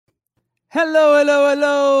Hello, hello,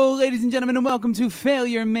 hello, ladies and gentlemen, and welcome to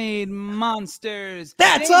Failure Made Monsters.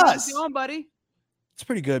 That's Hey, us. how's it going, buddy? It's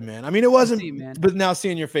pretty good, man. I mean, it wasn't, See, man. but now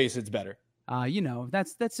seeing your face, it's better.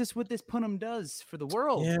 That's just what this Punham does for the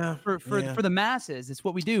world, Yeah, for the masses. It's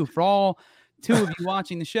what we do for all two of you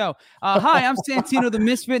watching the show. Hi, I'm Santino the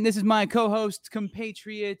Misfit, and this is my co-host,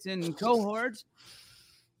 compatriot, and cohort.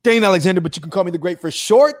 Dane Alexander, but you can call me the Great for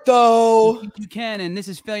short, though. You can, and this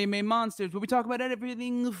is Failure Made Monsters, where we talk about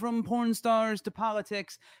everything from porn stars to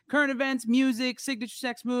politics, current events, music, signature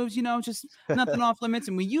sex moves, just nothing off limits.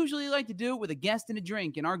 And we usually like to do it with a guest and a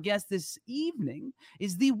drink. And our guest this evening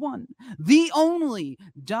is the one, the only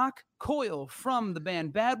Doc Coyle from the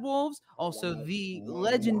band Bad Wolves, also the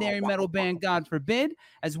legendary metal band God Forbid,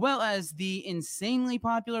 as well as the insanely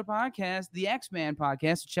popular podcast, the X-Man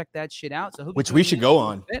podcast. So check that shit out. So which we should go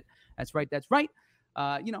on. That's right.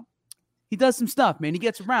 He does some stuff, man. He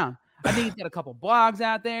gets around. I think he's got a couple blogs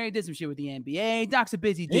out there. He did some shit with the NBA. Doc's a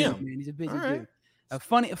busy dude, man. He's a busy dude. A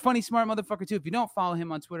funny, smart motherfucker too. If you don't follow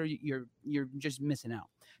him on Twitter, you're just missing out.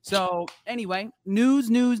 So anyway,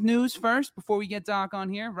 news first before we get Doc on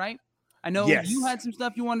here, right? I know you had some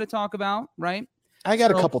stuff you wanted to talk about, right? I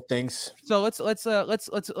got a couple things. So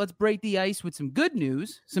let's break the ice with some good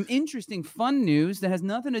news, some interesting, fun news that has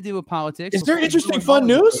nothing to do with politics. Is there interesting, fun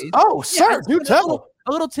news? Oh, sir, do tell.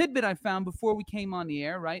 A little tidbit I found before we came on the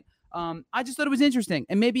air, right? I just thought it was interesting,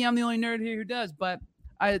 and maybe I'm the only nerd here who does, but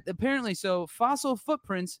apparently fossil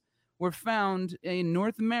footprints were found in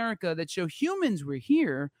North America that show humans were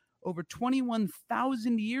here over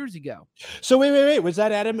 21,000 years ago. So wait. Was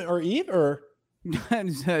that Adam or Eve or?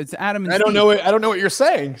 It's Adam and I don't know. I don't know what you're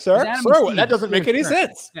saying, sir. Sir, that doesn't make any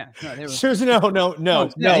sense. Yeah,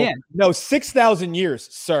 no. 6,000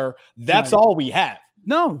 years, sir. That's all we have.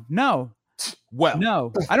 No. Well,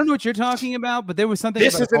 no, I don't know what you're talking about, but there was something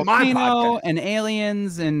this about isn't my podcast. And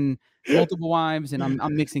aliens and multiple wives, and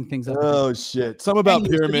I'm mixing things up. Oh shit! Some about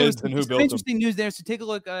pyramids and who built them. Interesting news there. So take a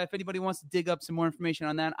look if anybody wants to dig up some more information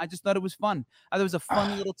on that. I just thought it was fun. I thought it was a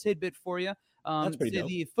fun little tidbit for you. That's pretty dope.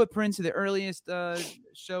 The footprints of the earliest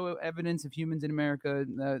show evidence of humans in America.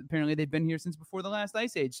 Apparently, they've been here since before the last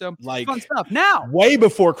ice age. So, fun stuff. Now, way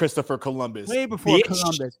before Christopher Columbus. Way before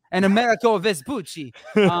Columbus and Amerigo Vespucci.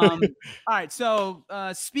 All right. So,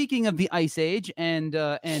 speaking of the ice age and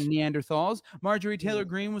Neanderthals, Marjorie Taylor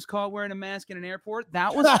Greene was caught wearing a mask in an airport.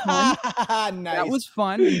 That was fun. Nice. That was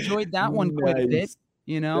fun. Enjoyed that one quite a bit.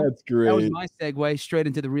 That's great. That was my segue straight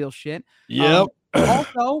into the real shit. Yep.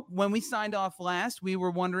 Also, when we signed off last, we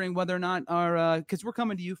were wondering whether or not because we're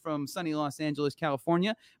coming to you from sunny Los Angeles,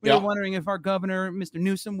 California. We were wondering if our governor, Mr.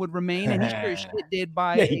 Newsom, would remain, and he sure shit did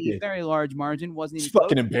by a very large margin. Wasn't even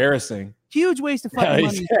fucking embarrassing. Huge waste of fucking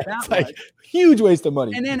money. Huge waste of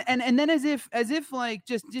money. And then as if like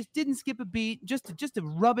just didn't skip a beat, just to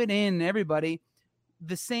rub it in, everybody.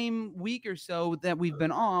 The same week or so that we've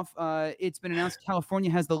been off, it's been announced California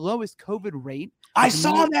has the lowest COVID rate. I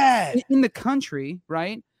saw that in the country,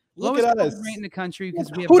 right? Look lowest at us. COVID rate in the country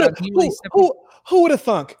because we have who would have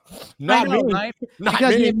thunk? Not me, right?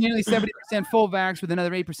 Because we have nearly 70% full vax with another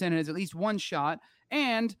 8% has at least one shot.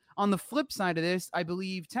 And on the flip side of this, I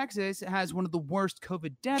believe Texas has one of the worst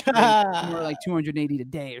COVID death rates, more like 280 a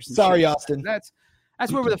day or something. Sorry, Austin.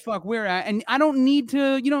 That's where the fuck we're at. And I don't need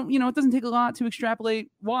to, it doesn't take a lot to extrapolate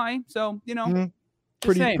why. So,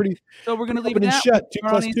 pretty. So we're going to leave it at shut.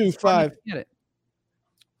 2 + 2 = 5. Get it.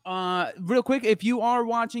 Real quick, if you are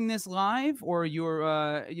watching this live or you're,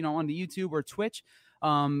 on the YouTube or Twitch,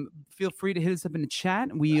 feel free to hit us up in the chat.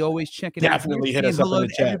 We always check it out. Definitely hit us up in the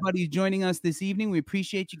chat. Everybody joining us this evening. We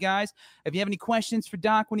appreciate you guys. If you have any questions for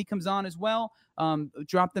Doc when he comes on as well,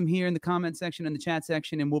 drop them here in the comment section and the chat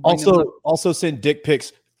section, and we'll bring them up. Also send dick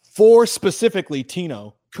pics for specifically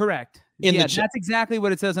Tino. Correct. In the chat. That's exactly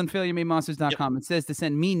what it says on FailureMadeMonsters.com. It says to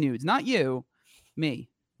send me nudes, not you, me.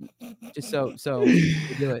 Just so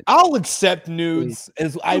you do it. I'll accept nudes.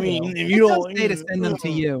 If you don't say to send them to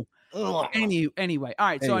you. Anyway, all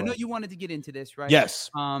right. So I know you wanted to get into this, right? Yes.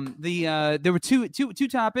 There were two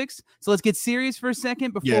topics. So let's get serious for a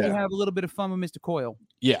second before we have a little bit of fun with Mr. Coyle.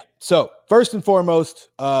 Yeah. So first and foremost,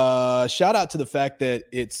 shout out to the fact that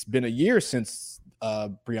it's been a year since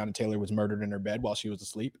Breonna Taylor was murdered in her bed while she was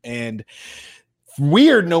asleep, and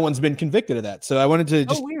weird, no one's been convicted of that. So I wanted to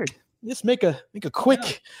just make a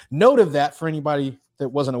quick note of that for anybody that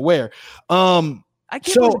wasn't aware. I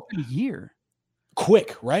can't believe it's been a year.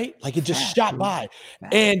 Quick, right? Like it just shot by.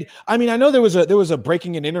 And I mean, I know there was a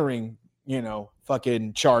breaking and entering,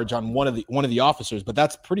 fucking charge on one of the officers, but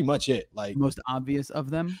that's pretty much it. Like most obvious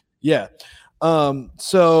of them. Yeah.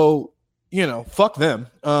 So, fuck them.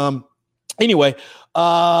 Anyway,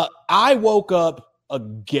 I woke up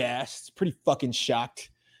aghast, pretty fucking shocked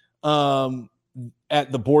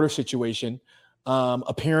at the border situation.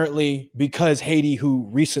 Apparently, because Haiti,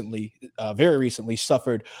 who very recently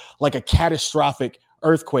suffered like a catastrophic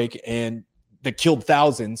earthquake and that killed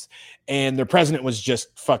thousands, and their president was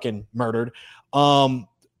just fucking murdered.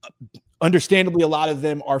 Understandably, a lot of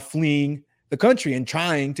them are fleeing the country and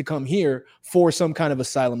trying to come here for some kind of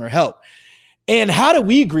asylum or help. And how do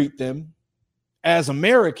we greet them as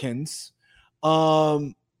Americans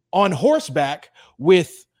on horseback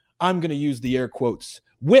with, I'm going to use the air quotes,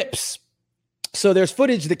 whips? So there's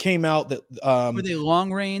footage that came out that were they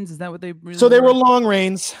long reins? Is that what they really so they were long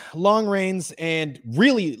reins, and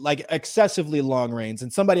really like excessively long reins.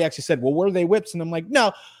 And somebody actually said, well, were they whips? And I'm like,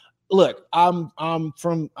 no, look, I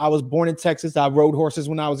was born in Texas. I rode horses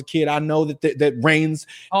when I was a kid. I know that reins.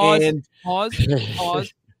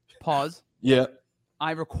 Pause. Yeah.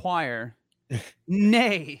 I require,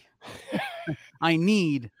 nay, I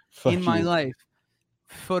need Fuck in my you. life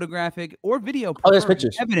photographic or video there's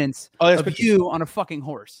pictures. evidence there's of pictures. you on a fucking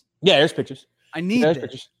horse. Yeah, there's pictures. I need There's this.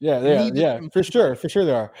 pictures. Yeah, for sure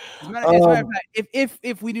there are. As a matter of fact,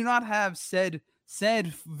 if we do not have said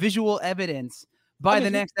visual evidence by the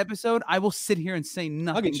next episode, I will sit here and say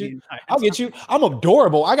nothing. I'll get you. I'm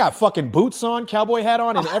adorable. I got fucking boots on, cowboy hat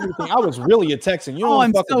on, and everything. I was really a Texan. You know,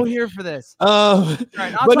 I'm so here for this. I'll try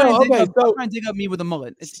and dig up me with a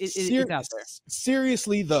mullet. It's out there.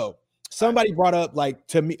 Seriously though, somebody brought up, like,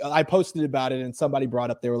 to me, I posted about it and somebody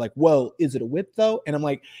brought up, they were like, well, is it a whip though? And I'm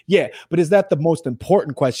like, yeah, but is that the most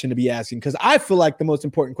important question to be asking? Because I feel like the most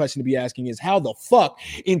important question to be asking is how the fuck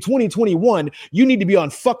in 2021 you need to be on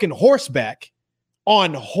fucking horseback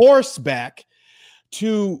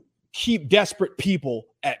to keep desperate people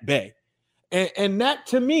at bay. And that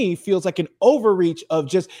to me feels like an overreach of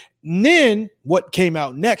just. And then what came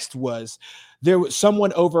out next was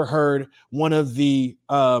someone overheard one of the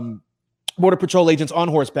Border Patrol agents on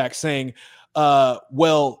horseback saying,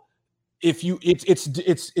 well, if you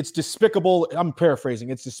it's despicable. I'm paraphrasing.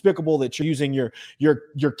 It's despicable that you're using your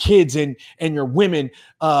kids and your women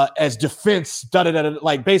as defense,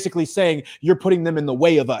 like basically saying you're putting them in the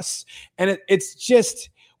way of us. And it's just,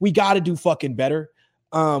 we got to do fucking better.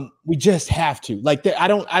 We just have to. Like, I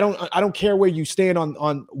don't care where you stand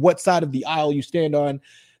on what side of the aisle you stand on.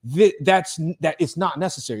 That it's not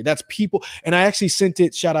necessary. That's people. And I actually sent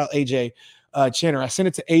it. Shout out AJ Channer. I sent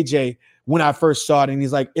it to AJ when I first saw it, and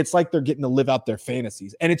he's like, it's like they're getting to live out their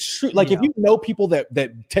fantasies. And it's true. Like, if you know people that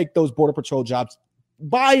take those Border Patrol jobs,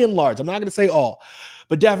 by and large, I'm not going to say all,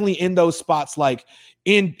 but definitely in those spots, like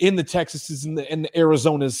in the Texases and the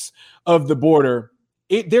Arizonas of the border,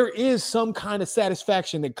 there is some kind of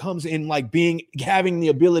satisfaction that comes in, like having the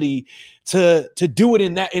ability to do it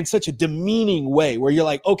in such a demeaning way where you're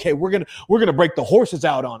like, okay, we're gonna break the horses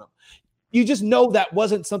out on them. You just know that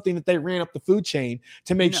wasn't something that they ran up the food chain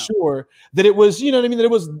to make sure that it was, you know what I mean, that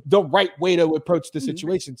it was the right way to approach the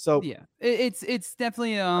situation. So yeah, it's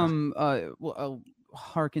definitely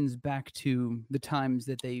harkens back to the times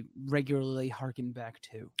that they regularly harken back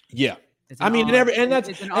to. Yeah. I mean, and that's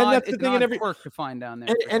the thing, and work to find down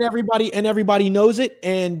there, and everybody knows it,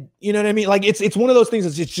 and you know what I mean. Like, it's one of those things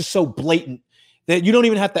that's just so blatant that you don't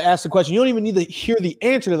even have to ask the question. You don't even need to hear the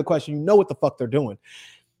answer to the question. You know what the fuck they're doing.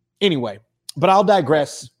 Anyway, but I'll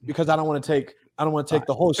digress because I don't want to take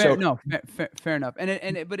the whole show. No, fair enough.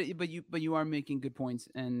 But you are making good points.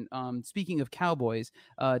 And speaking of cowboys,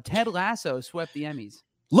 Ted Lasso swept the Emmys.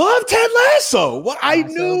 Love Ted Lasso. What I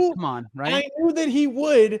knew, come on, right? I knew that he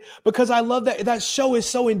would, because I love that show is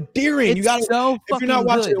so endearing. If you're not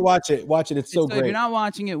watching it, watch it. It's so great. If you're not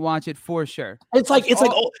watching it, watch it for sure. It's like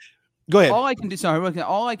go ahead. All I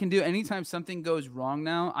can do anytime something goes wrong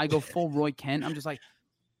now, I go full Roy Kent. I'm just like,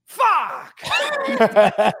 fuck.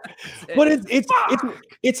 But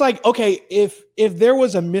it's like, okay, if there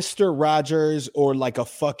was a Mr. Rogers or like a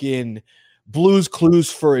fucking Blue's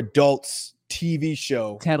Clues for adults TV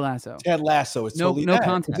show, Ted Lasso is totally no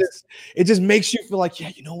contest. It just makes you feel like,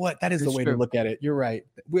 yeah, you know what, that is the way to look at it. You're right.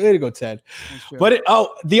 Way to go, Ted. But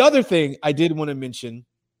the other thing I did want to mention,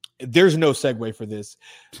 there's no segue for this,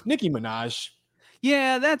 Nicki Minaj.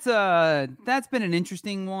 Yeah, that's been an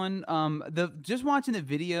interesting one. Just watching the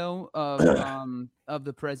video of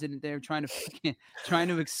the president there trying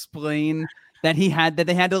to explain that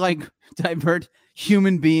they had to like divert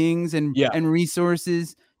human beings and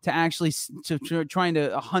resources to actually trying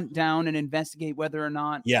to hunt down and investigate whether or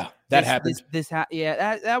not that happened.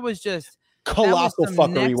 That was just colossal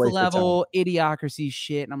fuckery, next level idiocracy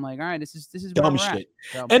shit. And I'm like, all right, this is dumb shit.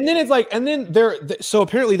 And then it's like, so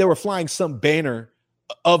apparently they were flying some banner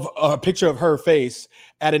of a picture of her face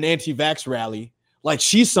at an anti-vax rally Like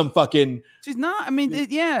she's some fucking. She's not. I mean,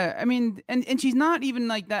 yeah. I mean, and she's not even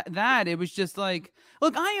like that. It was just like,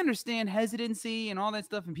 look, I understand hesitancy and all that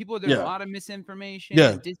stuff, and people. There's a lot of misinformation,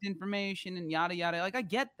 and disinformation, and yada yada. Like I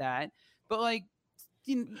get that, but like,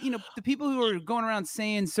 you know, the people who are going around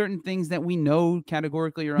saying certain things that we know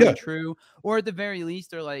categorically are untrue, or at the very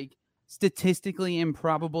least are like statistically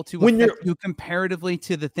improbable to affect you comparatively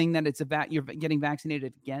to the thing that it's about you're getting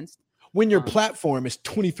vaccinated against. When your platform is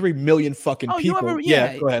 23 million fucking people. Go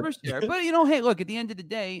ahead. For sure. But you know, hey, look, at the end of the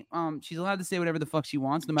day, she's allowed to say whatever the fuck she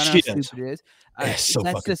wants, no matter how stupid it is. So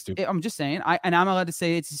that's fucking stupid. I'm just saying, I'm allowed to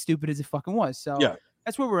say it's as stupid as it fucking was. So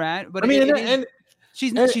that's where we're at. But I mean,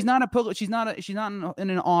 she's not in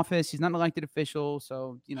an office. She's not an elected official.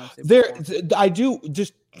 So you know, I do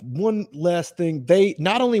just one last thing. They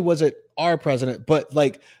not only was it our president, but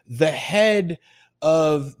like the head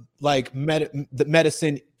of like the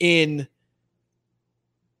medicine in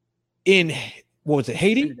what was it,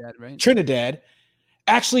 Haiti, Trinidad.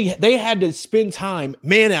 Actually, they had to spend time,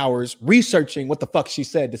 man hours, researching what the fuck she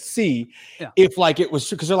said to see if like it was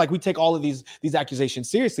true. Because they're like, we take all of these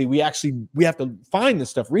accusations seriously. We have to find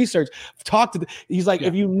this stuff, research, talk to. He's like,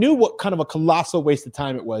 if you knew what kind of a colossal waste of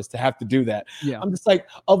time it was to have to do that. I'm just like,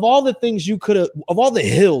 of all the things you could have, of all the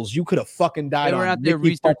hills you could have fucking died on, out there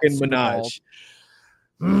fucking Minaj.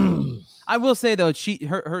 I will say though,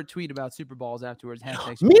 her tweet about Super Balls afterwards.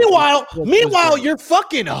 Meanwhile, your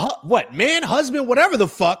fucking husband, whatever the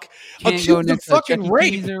fuck, accused of fucking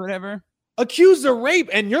rape or whatever. Accused of rape,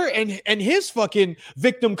 and his fucking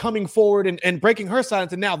victim coming forward and breaking her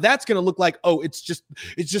silence, and now that's gonna look like, oh, it's just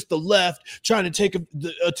the left trying to take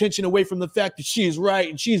the attention away from the fact that she is right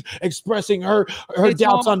and she's expressing her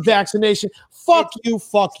doubts on vaccination. Fuck you.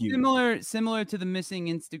 Similar to the missing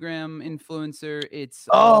Instagram influencer.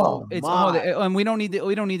 And we don't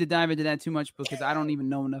need to dive into that too much because I don't even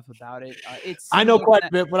know enough about it. I know quite a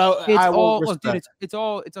bit, but it's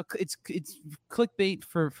clickbait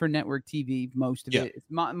for network TV. Most of it, it's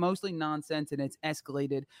mostly nonsense, and it's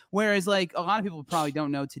escalated. Whereas, like a lot of people probably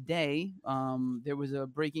don't know today, there was a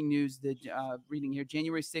breaking news that reading here,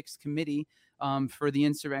 January 6th committee for the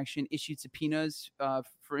insurrection issued subpoenas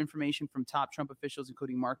for information from top Trump officials,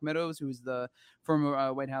 including Mark Meadows, who was the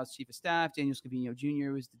former White House chief of staff, Daniel Scavino Jr.,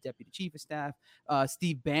 who was the deputy chief of staff,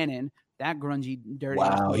 Steve Bannon, that grungy, dirty,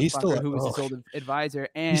 he's still who was his old advisor,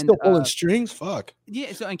 and he's still pulling strings. Fuck.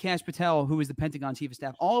 Yeah. So, and Kash Patel, who was the Pentagon chief of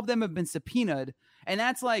staff, all of them have been subpoenaed, and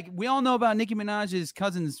that's like we all know about Nicki Minaj's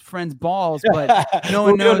cousin's friend's balls, but no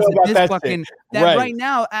one knows right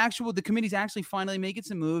now. The committee's actually finally making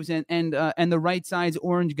some moves, and the right side's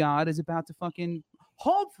orange god is about to fucking,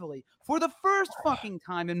 hopefully, for the first fucking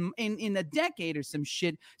time in a decade or some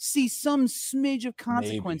shit, see some smidge of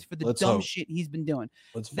consequence for the dumb shit he's been doing.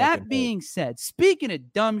 That being said, speaking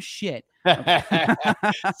of dumb shit, I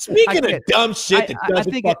think it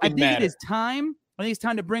is time. I think it's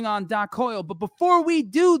time to bring on Doc Coyle. But before we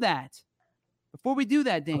do that, Dane, what do we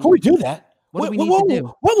need to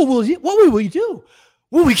do? What will we do?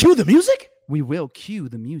 Will we cue the music? We will cue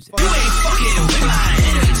the music. You ain't fucking with my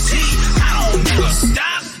energy. I don't never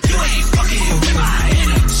stop. You ain't fucking with my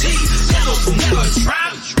energy. Levels will never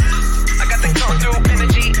drop. I got the come through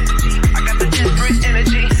energy. I got the different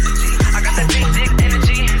energy. I got the big dick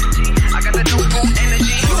energy. I got the new school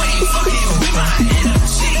energy. You ain't fucking with my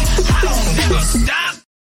energy. I don't never stop.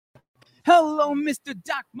 Hello, Mr.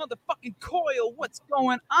 Doc motherfucking Coyle. What's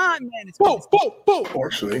going on, man?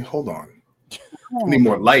 Actually, hold on. I need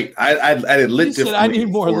more light. I did lit differently. I need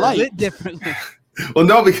more light. Lit differently. Well,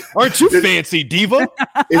 no, because aren't you fancy, diva?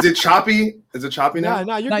 Is it choppy? Is it choppy now?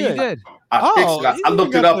 No, you're good. I fixed it. I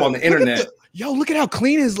looked it up on the internet. Look at how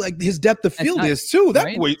clean his depth of field is too.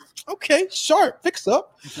 That way, okay, sharp, fix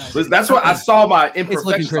up. That's what I saw my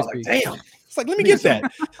imperfections. I was like, damn. It's like, let me get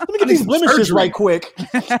that. Let me get these blemishes right quick.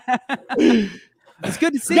 It's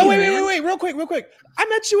good to see you. Wait, real quick. I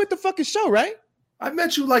met you at the fucking show, right? I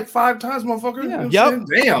met you like 5 times, motherfucker. Yeah. You know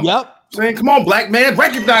damn. Yep. Saying, come on, black man,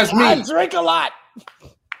 recognize me. I drink a lot.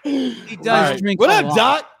 He does drink. What up,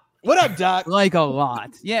 Doc? What up, Doc? Like a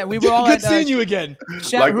lot. Yeah, we were all good seeing you again.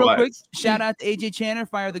 Shout out to AJ Channer,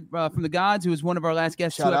 from the Gods, who was one of our last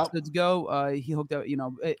guests 2 episodes ago. He hooked up,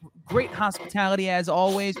 great hospitality as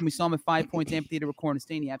always. When we saw him at 5 Points Amphitheater with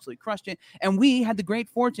Cornerstone, he absolutely crushed it. And we had the great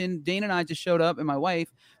fortune, Dane and I just showed up, and my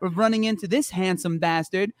wife, of running into this handsome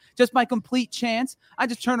bastard just by complete chance. I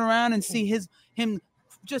just turn around and see him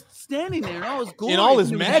just standing there in all his glory, in all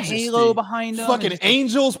his majesty, halo behind him, fucking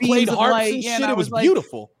angels played harps and shit. It was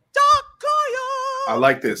beautiful. Doc Coyle. I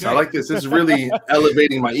like this. This is really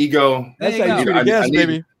elevating my ego. That's how you treat a guest,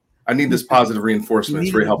 baby. I need this positive reinforcement.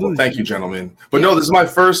 It's very helpful. boost. Thank you, gentlemen. But no, this is my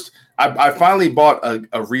first. I finally bought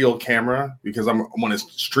a real camera because I want to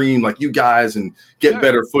stream like you guys and get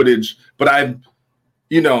better footage. But I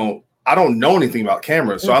don't know anything about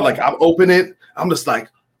cameras, so I open it. I'm just like,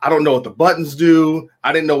 I don't know what the buttons do.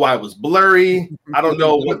 I didn't know why it was blurry. I don't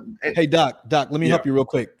know what. Hey, Doc, let me help you real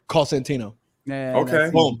quick. Call Santino. Yeah, Okay.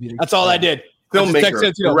 Boom. That's all I did.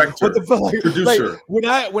 Filmmaker, director, what the fuck? producer.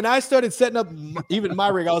 Like, when I started setting up even my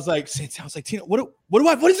rig, I was like, Tino, what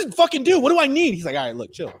does it fucking do? What do I need? He's like, all right,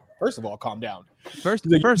 look, chill. First of all, calm down. First,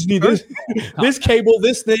 Like, you need this cable,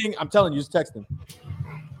 this thing. I'm telling you, just text him.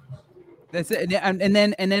 That's it.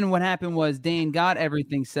 And then what happened was Dane got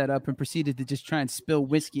everything set up and proceeded to just try and spill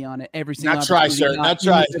whiskey on it every single Not try, opportunity, sir. Not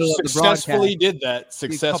try. in the middle of the Successfully broadcast. did that.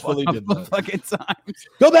 Successfully did Couple that. fucking times.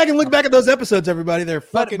 Go back and look back at those episodes, everybody. They're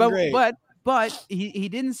fucking great. But he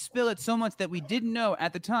didn't spill it so much that we didn't know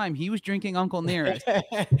at the time he was drinking Uncle Nearest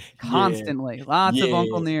constantly. Lots of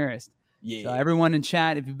Uncle Nearest. Yeah. So everyone in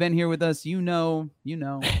chat, if you've been here with us, you know.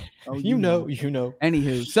 Oh, you know.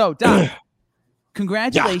 Anywho, so Doc,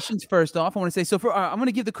 congratulations. First off, I want to say, so I'm going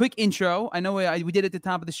to give the quick intro. I know we did it at the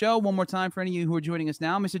top of the show. One more time for any of you who are joining us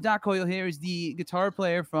now. Mr. Doc Coyle here is the guitar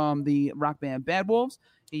player from the rock band Bad Wolves.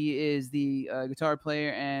 He is the guitar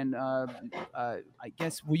player, and I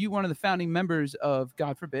guess were you one of the founding members of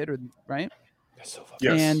God Forbid, right? That's so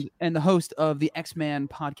fucking Yes. And the host of the X-Man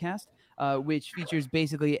podcast, which features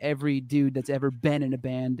basically every dude that's ever been in a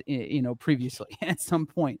band, previously at some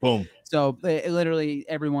point. Boom. So literally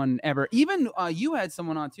everyone ever. Even you had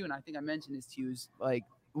someone on too, and I think I mentioned this to you. Is like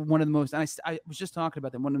one of the most. I was just talking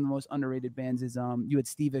about them. One of the most underrated bands is you had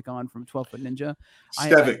Stevic on from 12 Foot Ninja.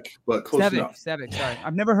 Stevic, but close enough. Stevic. Sorry,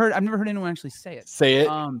 I've never heard anyone actually say it. Say it.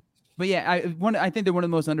 But yeah, I think they're one of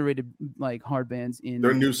the most underrated like hard bands in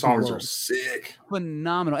Their new the songs are world. sick.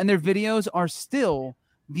 Phenomenal, and their videos are still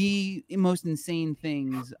the most insane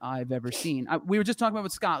things I've ever seen. We were just talking about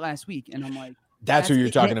with Scott last week, and I'm like, That's who you're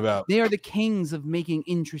talking about. They are the kings of making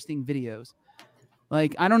interesting videos.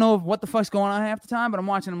 Like, I don't know what the fuck's going on half the time, but I'm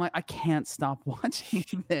watching. I'm like, I can't stop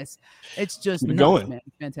watching this. It's just Keep it nuts, going. man.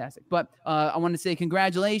 Fantastic. But I want to say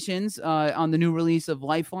congratulations on the new release of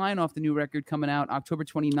Lifeline off the new record coming out October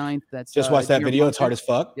 29th. That's Just watch that Dear video. It's Mother. hard as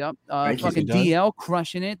fuck. Yep. Thank you. Fucking Done. DL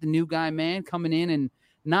crushing it. The new guy, man, coming in and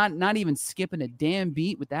not even skipping a damn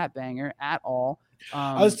beat with that banger at all.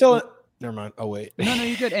 I was telling. Never mind. Oh wait. No,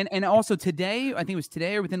 you're good. And also today, I think it was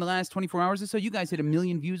today or within the last 24 hours or so, you guys hit 1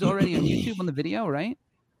 million views already on YouTube on the video, right?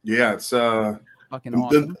 Yeah, it's Fucking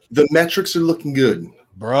awesome. the metrics are looking good.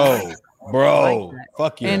 Bro. Like that.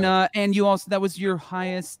 Fuck yeah. And you also, that was your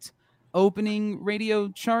highest opening radio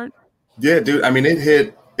chart. Yeah, dude. I mean,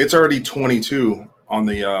 it's already 22 on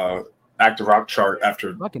the active rock chart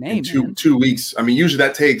after Fucking in A, man. 2 weeks. I mean, usually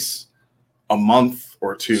that takes a month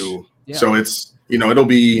or two. Yeah. So it's, it'll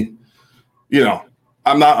be,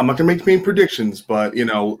 I'm not gonna make any predictions, but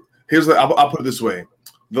I'll put it this way.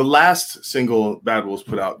 The last single Bad Wolves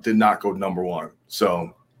put out did not go number one.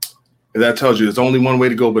 So that tells you there's only one way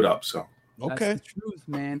to go but up. So Okay. That's the truth,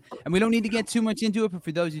 man. And we don't need to get too much into it, but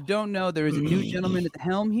for those who don't know, there is a new gentleman at the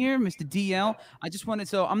helm here, Mr. DL. I just wanted,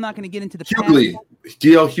 so I'm not going to get into the Hughley,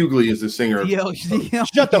 DL Hughley is the singer DL.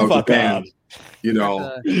 Shut the of the fuck up. band. Shout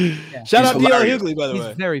out He's DL hilarious. Hughley, by the He's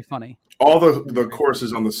way. very funny. All the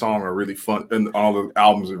choruses on the song are really fun, and all the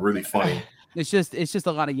albums are really funny. It's just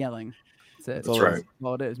a lot of yelling. That's right.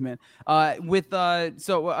 all it is, man.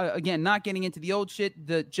 Again, not getting into the old shit,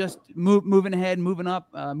 just moving ahead, moving up,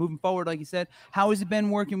 moving forward, like you said. How has it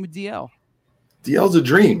been working with DL? DL's a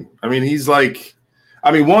dream. I mean, he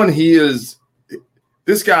is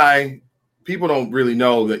this guy. People don't really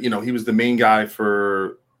know that, he was the main guy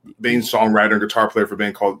for main songwriter and guitar player for a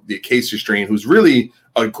band called the Acacia Strain, who's really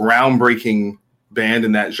a groundbreaking band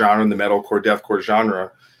in that genre, in the metalcore, deathcore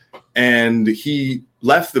genre. And he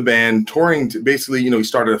left the band touring to basically, he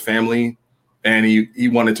started a family, and he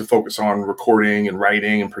wanted to focus on recording and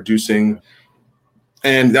writing and producing.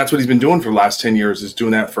 And that's what he's been doing for the last 10 years, is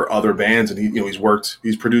doing that for other bands. And he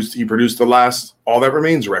produced the last All That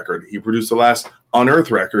Remains record. He produced the last Unearth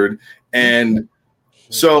record. And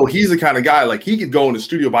so he's the kind of guy, like, he could go in the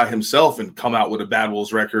studio by himself and come out with a Bad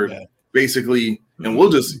Wolves record, basically. And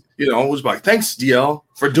we'll just, we'll just be like, thanks, DL,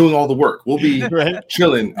 for doing all the work. We'll be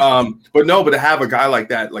chilling. But to have a guy like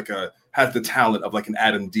that, has the talent of like an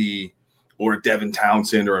Adam D or a Devin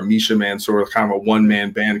Townsend or a Misha Mansour, kind of a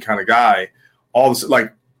one-man band kind of guy. All this,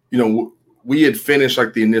 we had finished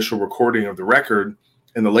like the initial recording of the record,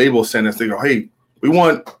 and the label sent us, they go, hey, we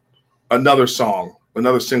want another song,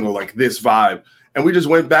 another single, like this vibe. And we just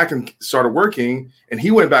went back and started working, and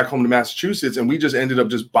he went back home to Massachusetts, and we just ended up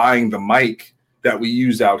just buying the mic that we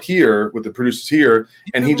used out here with the producers here,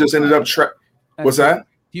 and he just ended up. What's that?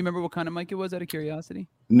 Do you remember what kind of mic it was? Out of curiosity.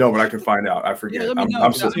 No, but I can find out. I forget. Yeah, let me know.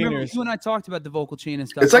 I'm I remember you and I talked about the vocal chain and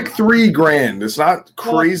stuff. It's like $3,000. It's not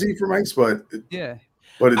crazy for mics, but yeah.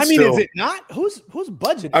 But it's I mean, still, is it not? Who's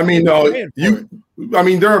budget? I mean, no, I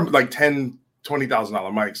mean, there are like $10,000, $20,000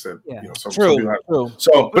 mics that you know. Some people have. True.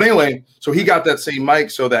 So, but anyway, so he got that same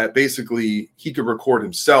mic so that basically he could record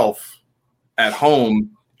himself at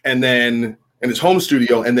home and then in his home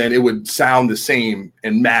studio, and then it would sound the same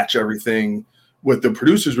and match everything with the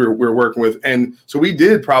producers we were working with. And so we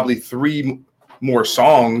did probably 3 more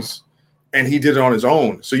songs, and he did it on his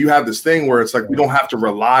own. So you have this thing where it's like we don't have to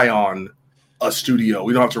rely on a studio,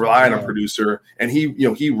 we don't have to rely on a producer. And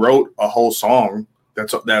he wrote a whole song.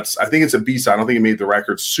 That's I think it's a B-side. I don't think it made the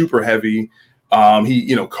record. Super heavy.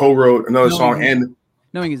 He co-wrote another song, and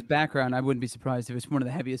knowing his background, I wouldn't be surprised if it's one of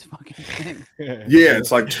the heaviest fucking things. Yeah,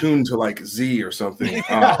 it's like tuned to like Z or something.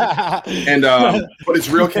 But it's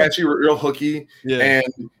real catchy, real hooky. Yeah.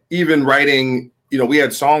 And even writing, we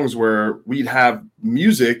had songs where we'd have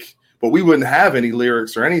music, but we wouldn't have any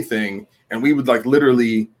lyrics or anything. And we would like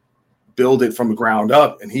literally build it from the ground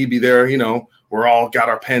up. And he'd be there, we're all got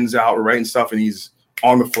our pens out, we're writing stuff, and he's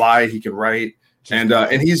on the fly, he can write. And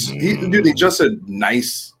he's just a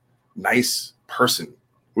nice person.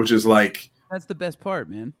 Which is like that's the best part,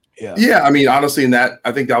 man. Yeah. I mean, honestly,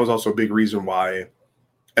 I think that was also a big reason why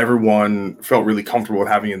everyone felt really comfortable with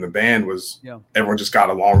having him in the band was everyone just got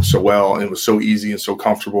along so well and it was so easy and so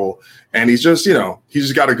comfortable. And he's just, he's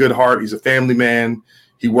just got a good heart. He's a family man.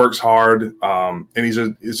 He works hard, and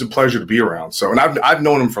it's a pleasure to be around. So, and I've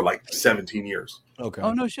known him for like 17 years. Okay.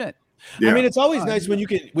 Oh no shit. Yeah. I mean, it's always nice when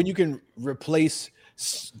you can replace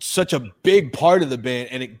such a big part of the band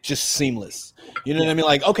and it just seamless. You know what I mean?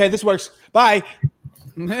 Like, okay, this works. Bye.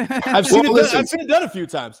 I've seen it done a few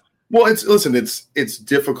times. Well, it's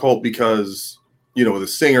difficult because with a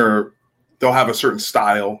singer, they'll have a certain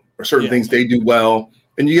style or certain things they do well,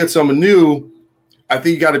 and you get someone new. I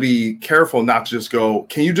think you got to be careful not to just go,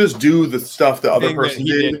 can you just do the stuff the other person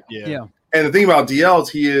did? Yeah. And the thing about DL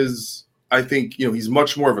is I think, he's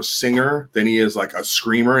much more of a singer than he is like a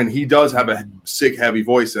screamer. And he does have a sick, heavy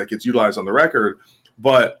voice that gets utilized on the record.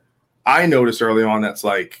 But I noticed early on that's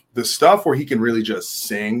like the stuff where he can really just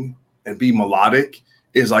sing and be melodic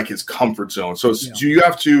is like his comfort zone. So you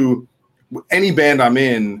have to, any band I'm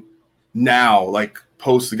in now, like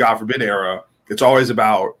post the God forbid era, it's always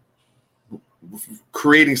about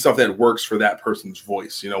creating stuff that works for that person's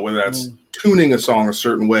voice, whether that's tuning a song a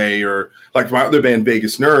certain way or like my other band,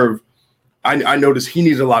 Vegas Nerve, I noticed he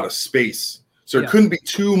needed a lot of space. So it couldn't be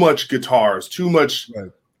too much guitars, too much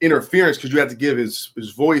interference because you have to give his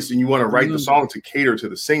voice and you want to write the song to cater to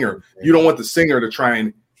the singer. You don't want the singer to try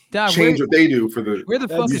and change what they do for the. Where the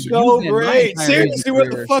fuck is so great? Seriously, where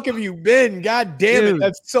the fuck have you been? God damn it,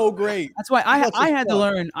 that's so great. That's why I had to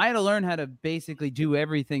learn. I had to learn how to basically do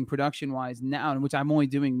everything production wise now, which I'm only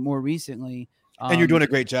doing more recently. And you're doing a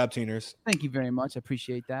great job, Tuners. Thank you very much. I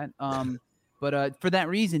appreciate that. But for that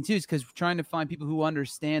reason too, is because trying to find people who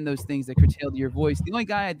understand those things that curtail your voice. The only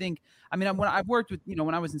guy when I've worked with,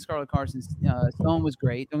 when I was in Scarlett Carson, Stone was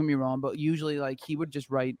great. Don't get me wrong, but usually like he would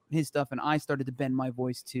just write his stuff, and I started to bend my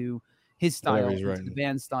voice to his style, the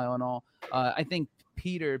band style, and all. I think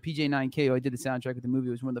PJ9K, who I did the soundtrack of the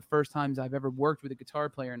movie, was one of the first times I've ever worked with a guitar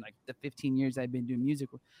player in like the 15 years I've been doing music,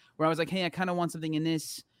 where I was like, hey, I kind of want something in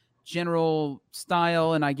this general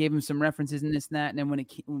style, and I gave him some references in this and that, and then when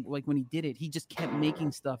he did it, he just kept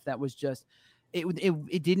making stuff that was just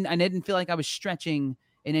it didn't feel like I was stretching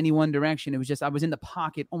in any one direction. It was just I was in the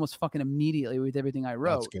pocket almost fucking immediately with everything I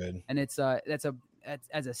wrote. That's good. And it's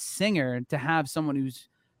as a singer to have someone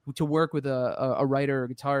to work with a writer or a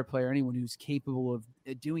guitar player, anyone who's capable of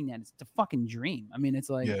doing that, it's a fucking dream. I mean,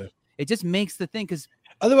 it's like it just makes the thing, because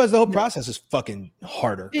otherwise the whole process is fucking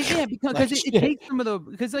harder. Yeah, because it takes some of the,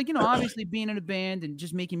 because like, obviously being in a band and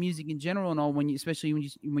just making music in general and all, especially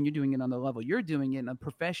when you're doing it on the level you're doing it,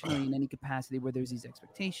 professionally in any capacity where there's these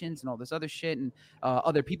expectations and all this other shit and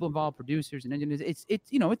other people involved, producers and engineers,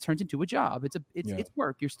 it turns into a job. It's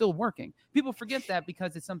work. You're still working. People forget that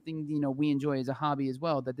because it's something we enjoy as a hobby as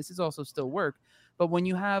well, that this is also still work. But when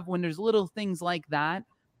there's little things like that,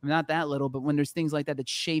 not that little, but when there's things like that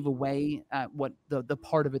shave away at what the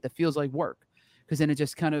part of it that feels like work, because then it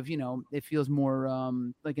just kind of, it feels more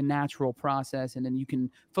like a natural process, and then you can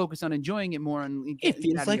focus on enjoying it more. And it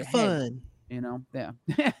feels like fun,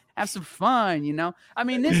 have some fun, I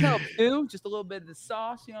mean, this helps too, just a little bit of the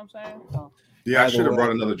sauce, you know what I'm saying? So, yeah, I should have brought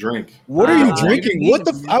another drink. What are you drinking?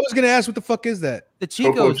 I was gonna ask, what the fuck is that? The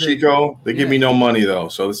Chico. Chico. They give me no money though,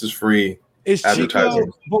 so this is free. Is Chico?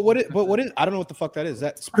 advertising. But what is? I don't know what the fuck that is.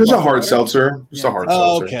 That's There's a hard seltzer. Just a hard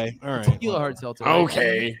Oh, seltzer. okay, all right. Tequila hard seltzer. right?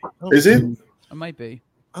 Okay. Is it? It might be.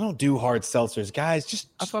 I don't do hard seltzers, guys. Just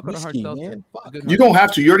I fuck with a hard whiskey, seltzer. man. A Fuck. good You don't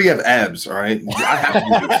have to. You already have abs, all right? I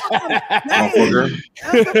have to do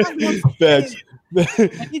this. Motherfucker. Facts.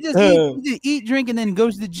 He just eat, drink, and then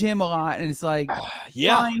goes to the gym a lot, and it's like,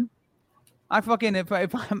 Yeah. fine. I fucking if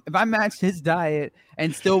I matched his diet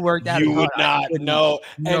and still worked out, You would I not wouldn't. know.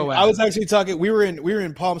 No And way. I was actually talking. We were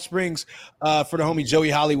in Palm Springs for the homie Joey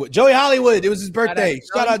Hollywood. Joey Hollywood. It was his birthday.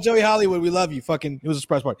 Shout out Joey Hollywood. We love you. Fucking. It was a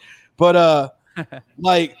surprise party. But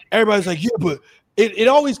like everybody's like, yeah, but it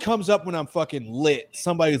always comes up when I'm fucking lit.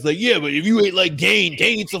 Somebody's like, yeah, but if you ate like Dane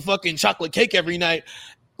eats a fucking chocolate cake every night.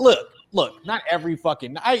 Look, not every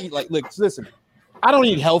fucking. I eat like. Look, listen. I don't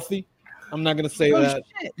eat healthy. I'm not gonna say that,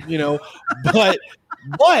 shit. you know, but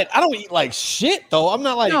I don't eat like shit though. I'm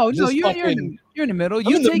not like No, just you're fucking. in the middle. I'm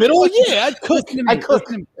You in the take middle. what you- Yeah, I cook. Listen to me, I cook.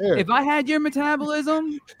 listen to me. If I had your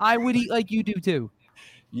metabolism, I would eat like you do too,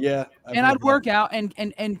 Yeah, and I'd work out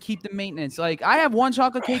and keep the maintenance. Like I have one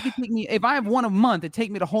chocolate cake. It take me if I have one a month, it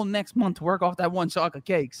take me the whole next month to work off that one chocolate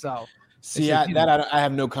cake. So See, It's like, I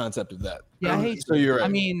have no concept of that. yeah, I hate. So you're right. I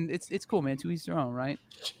mean, it's cool, man. To each their own, right?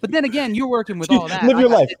 But then again, you're working with Gee, all that. live I your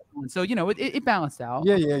got life. this one, so you know it balanced out.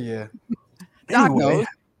 yeah. Doc Anyway,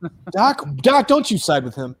 knows. Doc, don't you side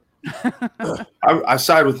with him? I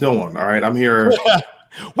side with no one, all right? I'm here. Wait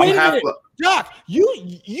I'm a half- minute, Doc.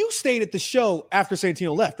 You stayed at the show after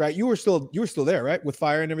Santino left, right? You were still there, right, with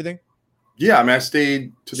Fire and everything. Yeah, I mean, I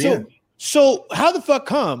stayed to the end. So how the fuck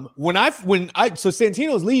come so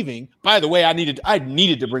Santino's leaving? By the way, I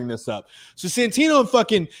needed to bring this up. So Santino and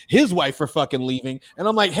fucking his wife are fucking leaving, and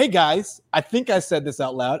I'm like, hey guys, I think I said this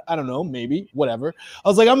out loud. I don't know, maybe, whatever. I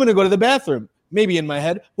was like, I'm gonna go to the bathroom. Maybe in my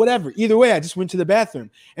head, whatever. Either way, I just went to the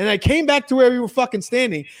bathroom, and I came back to where we were fucking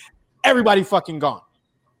standing. Everybody fucking gone.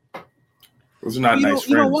 Those are not You nice know, friends.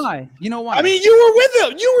 you know why? You know why? I mean, you were with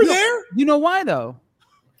them. You were there. you know why though?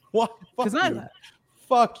 What? Because I left.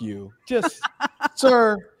 Fuck you. Just,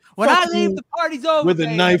 sir. When fuck I leave, you the party's over. with a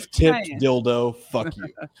baby. knife-tipped Man. dildo. Fuck you.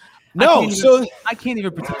 I No, can't so I can't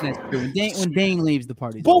even pretend that's true. When Dane leaves, the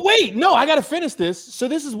party's but over. wait, no, I gotta finish this. So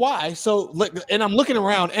this is why. So look, and I'm looking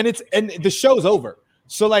around, and the show's over.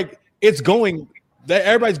 So like it's going,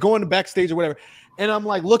 everybody's going to backstage or whatever, and I'm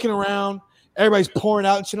like looking around. Everybody's pouring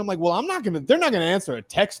out and shit. I'm like, well, they're not gonna answer a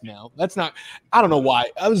text now. That's not, I don't know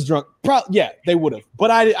why. I was drunk. Yeah, they would have.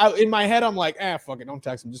 But I in my head, I'm like, fuck it, don't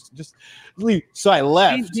text them. Just leave. So I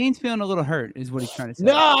left. Dane's feeling a little hurt, is what he's trying to say.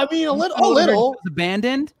 No, I mean a little. He feels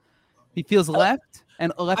abandoned. He feels left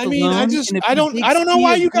and left I mean, alone. I in just, a I don't big know sea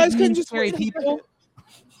why of you guys couldn't mean, just scary wait a people.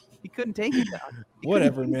 He couldn't take it down.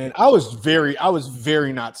 Whatever, man. I was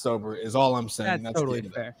very not sober. Is all I'm saying. That's totally the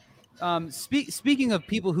end of it. fair. Speaking of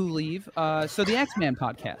people who leave, so the X-Men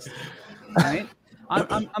podcast, right?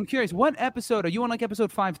 I'm curious, what episode are you on? Like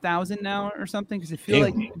episode 5,000 now or something? Because I feel Damn.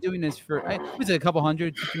 like you've been doing this for was it a couple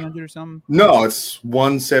hundred, 300 or something? No, it's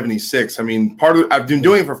 176. I mean, I've been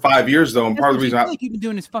doing it for 5 years though, and part of the reason I feel like you've been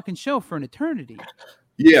doing this fucking show for an eternity.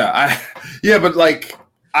 but like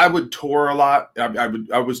I would tour a lot.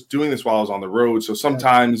 I was doing this while I was on the road, so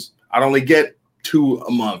sometimes I'd only get 2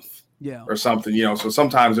 a month. Yeah. Or something, so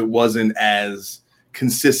sometimes it wasn't as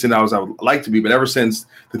consistent as I would like to be. But ever since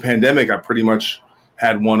the pandemic, I pretty much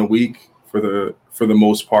had 1 a week for the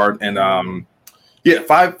most part. And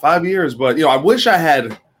 5 years. But I wish I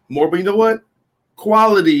had more. But you know what?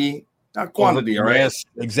 Quality, not quantity. All right. Yes,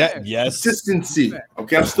 exactly. Yes. Consistency.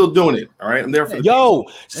 Okay, I'm still doing it. All right, I'm there for. Yo,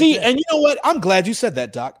 see, and you know what? I'm glad you said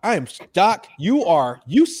that, Doc. Doc.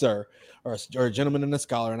 You, sir, are a gentleman and a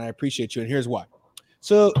scholar, and I appreciate you. And here's why.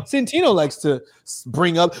 So Santino likes to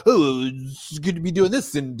bring up, oh, it's good to be doing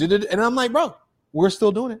this and did it, and I'm like, bro, we're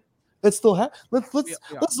still doing it. Let's still have let's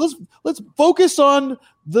focus on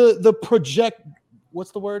the project. What's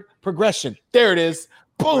the word? Progression. There it is.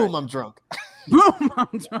 Boom, I'm drunk. Boom,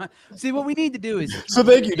 I'm trying. See, what we need to do is So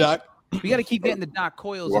thank you, Doc. we got to keep getting the Doc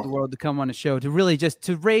Coyles of the world to come on the show to really just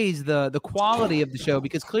to raise the quality of the show,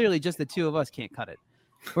 because clearly just the two of us can't cut it.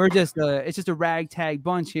 We're just it's just a ragtag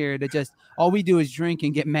bunch here that just all we do is drink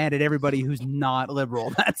and get mad at everybody who's not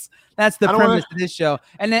liberal. That's the premise of this show.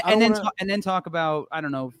 And then talk about, I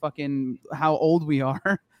don't know, fucking how old we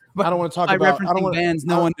are. But I don't want to talk by about referencing bands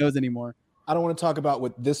no one knows anymore. I don't want to talk about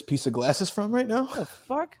what this piece of glass is from right now. What the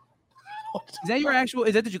fuck? Is that your actual?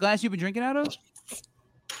 Is that the glass you've been drinking out of?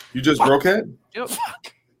 You just broke it? Yep.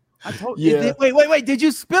 I told Yeah. Wait. Did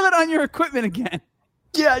you spill it on your equipment again?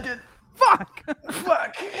 Yeah, I did. Fuck.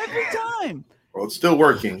 Every time. Well, it's still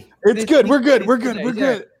working. It's good. We're good. We're good. Today, We're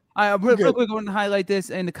yeah. good. Real quick, I want to highlight this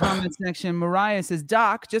in the comment section. Mariah says,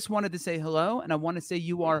 Doc, just wanted to say hello, and I want to say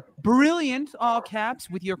you are brilliant, all caps,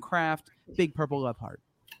 with your craft. Big purple love heart.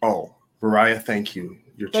 Oh, Mariah, thank you.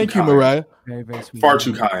 You're too Thank you, kind. Mariah. Very, very sweet. Far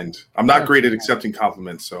too kind. I'm not great at accepting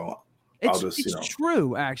compliments, so I'll It's just,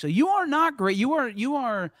 true, actually. You are not great. You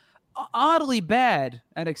are oddly bad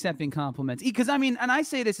at accepting compliments. Because I mean, and I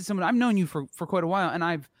say this as someone I've known you for quite a while, and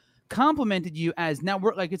I've complimented you as now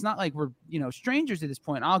we're like, it's not like we're strangers at this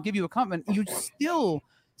point. I'll give you a compliment. You still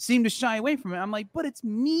seem to shy away from it. I'm like, but it's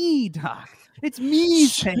me, Doc. It's me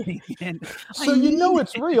saying it. So you know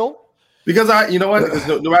it's real. Because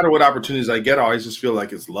because no matter what opportunities I get, I always just feel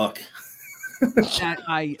like it's luck.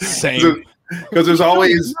 Same. Because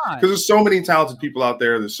there's so many talented people out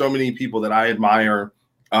there. There's so many people that I admire.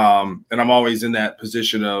 And I'm always in that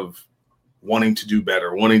position of wanting to do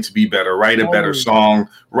better, wanting to be better, write a better song,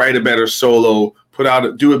 write a better solo,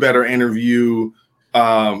 do a better interview.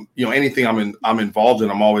 Anything I'm involved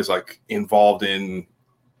in, I'm always like involved in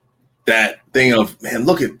that thing of, man,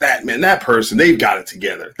 look at that, man, that person, they've got it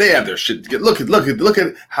together. They have their shit together. Look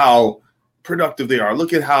at how productive they are.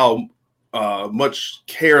 Look at how much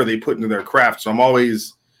care they put into their craft. So I'm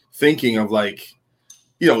always thinking of like,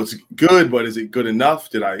 it's good, but is it good enough?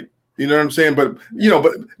 You know what I'm saying? But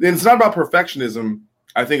it's not about perfectionism.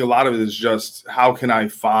 I think a lot of it is just how can I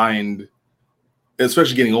find,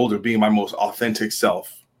 especially getting older, being my most authentic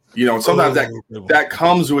self. Sometimes that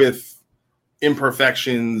comes with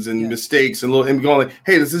imperfections and mistakes and going like,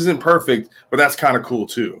 hey, this isn't perfect, but that's kind of cool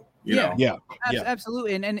too. You know? Yeah.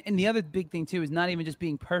 Absolutely. And the other big thing too is not even just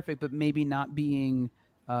being perfect, but maybe not being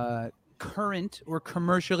current or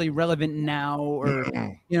commercially relevant now, or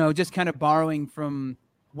just kind of borrowing from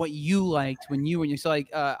what you liked when you so like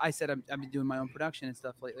I said I've been doing my own production and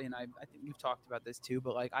stuff lately, and I think we've talked about this too,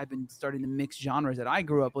 but like I've been starting to mix genres that I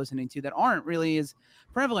grew up listening to that aren't really as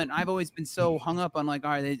prevalent. I've always been so hung up on like,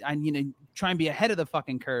 all right, I need to try and be ahead of the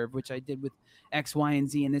fucking curve, which I did with X, Y, and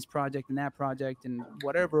Z in this project and that project and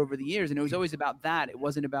whatever over the years, and it was always about that. It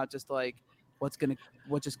wasn't about just like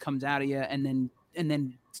what just comes out of you and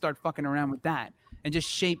then start fucking around with that and just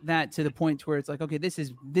shape that to the point where it's like, okay,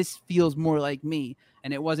 this feels more like me.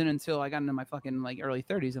 And it wasn't until I got into my fucking like early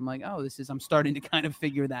 30s, I'm like, oh, I'm starting to kind of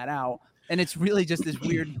figure that out. And it's really just this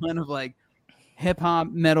weird blend of like hip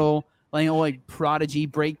hop, metal, like Prodigy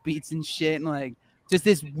break beats and shit, and like just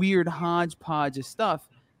this weird hodgepodge of stuff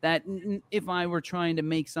that if I were trying to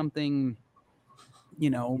make something,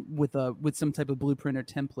 with some type of blueprint or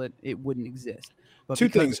template, it wouldn't exist. But Two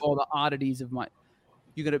things. All the oddities of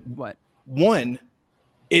you gotta what? One,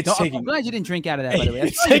 I'm glad you didn't drink out of that, by the way.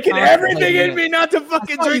 It's taking everything in me not to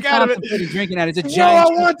fucking drink out of it. Drinking out of it. It's a giant.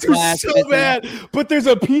 I want to so bad, but there's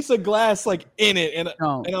a piece of glass like in it, and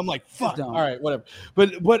I'm like, fuck. All right, whatever.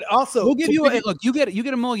 But also, we'll give you look. You get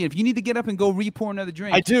a mulligan if you need to get up and go re-pour another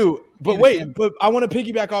drink. I do, but wait. But I want to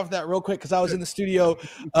piggyback off that real quick because I was in the studio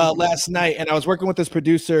last night and I was working with this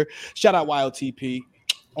producer. Shout out YOTP.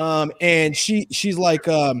 And she's like,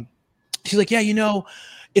 yeah,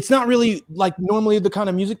 it's not really like normally the kind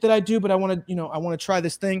of music that I do, but I want to try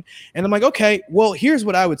this thing. And I'm like, okay, well, here's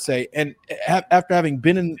what I would say. And after having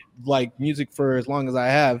been in like music for as long as I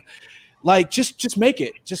have, like, just make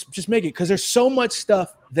it, just make it. Cause there's so much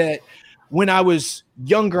stuff that when I was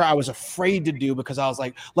younger, I was afraid to do because I was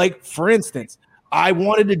like, for instance, I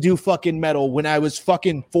wanted to do fucking metal when I was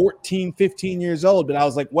fucking 14, 15 years old, but I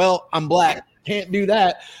was like, well, I'm black. Can't do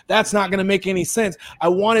that. That's not going to make any sense. I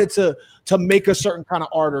wanted to make a certain kind of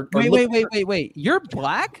art. Or wait. You're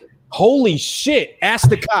black? Holy shit. Ask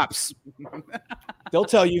the cops. They'll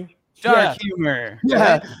tell you. Dark humor.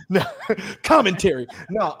 Yeah. No, commentary.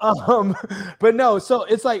 No. But no. So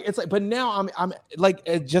it's like. But now I'm like,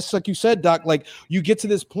 just like you said, Doc. Like you get to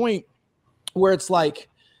this point where it's like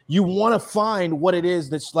you want to find what it is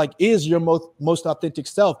that's like is your most authentic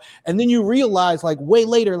self, and then you realize like way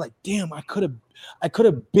later, like, damn, I could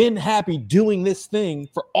have been happy doing this thing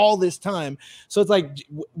for all this time. So it's like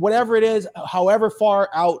whatever it is, however far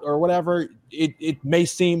out or whatever it may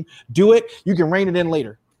seem, do it. You can rein it in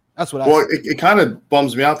later. That's what I. Well, it kind of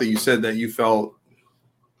bums me out that you said that you felt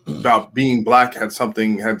about being black had some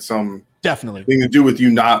definitely thing to do with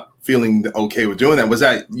you not feeling okay with doing that. Was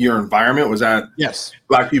that your environment? Was that yes,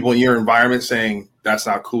 black people in your environment saying that's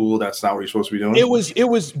not cool, that's not what you're supposed to be doing? It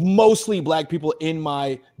was mostly black people in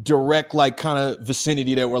my direct like kind of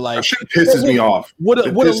vicinity that were like, that shit pisses me off.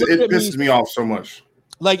 It pisses me off so much.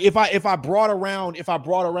 Like if I brought around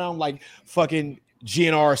like fucking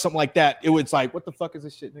GNR or something like that, it was like, what the fuck is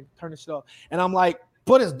this shit? Nigga, turn this shit off. And I'm like,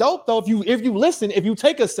 but it's dope though if you listen, if you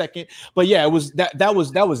take a second. But yeah, it was that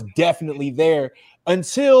was definitely there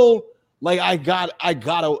until Like once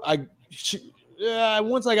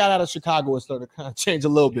I got out of Chicago, it started to kind of change a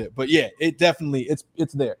little bit. But yeah, it definitely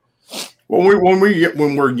it's there. When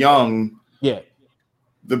we're young, Yeah.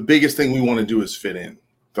 the biggest thing we want to do is fit in.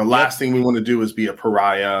 The last thing we want to do is be a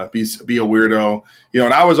pariah, be a weirdo.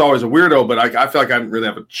 And I was always a weirdo, but I feel like I didn't really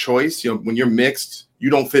have a choice. When you're mixed, you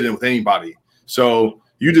don't fit in with anybody. So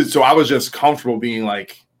I was just comfortable being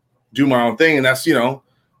like, do my own thing. And that's,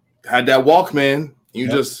 had that Walkman.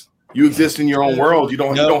 You exist in your own world. You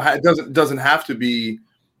don't have, it doesn't have to be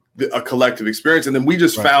a collective experience. And then we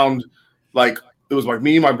just found like, it was like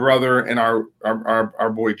me, my brother, and our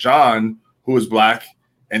boy John, who was black,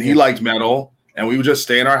 and he liked metal. And we would just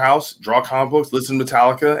stay in our house, draw comic books, listen to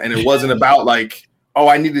Metallica. And it wasn't about like, oh,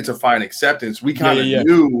 I needed to find acceptance. We kind of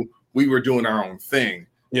knew we were doing our own thing.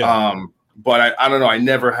 Yeah. But I don't know. I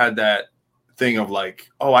never had that thing of like,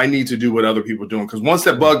 oh, I need to do what other people are doing. Because once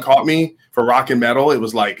that bug caught me for rock and metal, it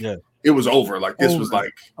was like, it was over. Like this was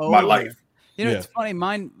like my life. It's funny.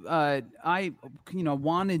 Mine, I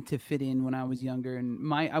wanted to fit in when I was younger, and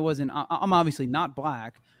I'm obviously not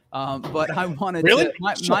black. But I wanted really? To,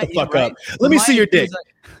 Shut the fuck up. Let me see your dick. Like,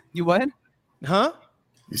 you what? Huh?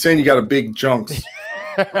 You're saying you got a big junks.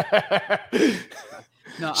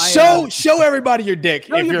 No, show everybody your dick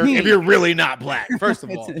if you're really not black. First of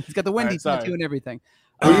all, it's got the Wendy tattoo and everything.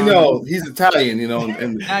 Well, he's Italian,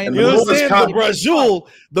 and the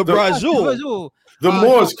The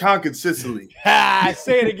Moors conquered Sicily.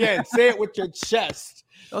 Say it again. Say it with your chest.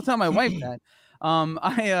 Don't tell my wife that.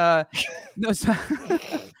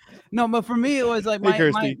 No, but for me, it was like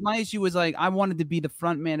my issue was like I wanted to be the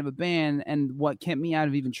front man of a band, and what kept me out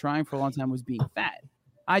of even trying for a long time was being fat.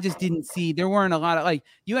 I just didn't see there weren't a lot of like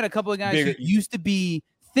you had a couple of guys who used to be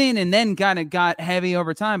thin and then kind of got heavy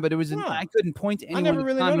over time, but it was I couldn't point to anyone at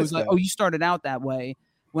the time who was like, oh, you started out that way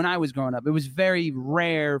when I was growing up. It was very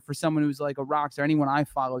rare for someone who's like a rock star, anyone I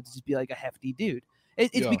followed, to just be like a hefty dude.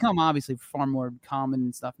 It's become obviously far more common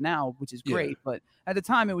and stuff now, which is great. But at the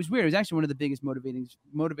time, it was weird. It was actually one of the biggest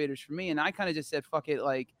motivators for me. And I kind of just said, "Fuck it."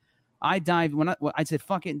 Like I said,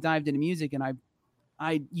 "Fuck it," and dived into music. And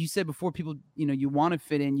you said before, people, you want to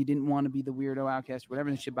fit in. You didn't want to be the weirdo outcast, or whatever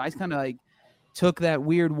and shit. But I just kind of like took that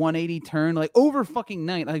weird 180 turn, like over fucking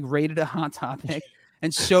night, like rated a Hot Topic,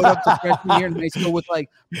 and showed up to freshman year in high school with like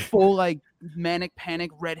full like manic panic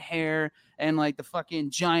red hair and like the fucking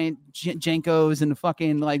giant Jenkos and the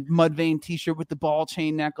fucking like Mudvayne t-shirt with the ball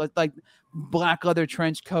chain necklace, like black leather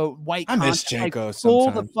trench coat, white. I miss Jenkos. Full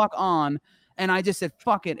the fuck on, and I just said,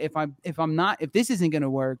 "Fuck it." If this isn't gonna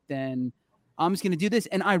work, then I'm just gonna do this.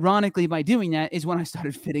 And ironically, by doing that is when I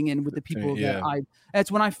started fitting in with the people that's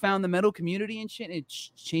when I found the metal community and shit. It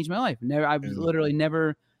changed my life. Literally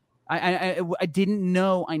never. I didn't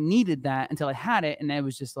know I needed that until I had it, and it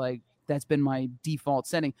was just like that's been my default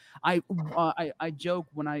setting. I joke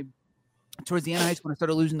when towards the end of high school when I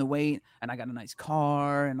started losing the weight and I got a nice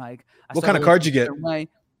car and like what kind of car did you get? I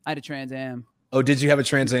had a Trans Am. Oh, did you have a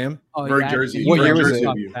Trans Am? Oh, Bird Jersey. What year was it?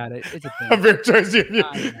 It's a thing. A Bird Jersey.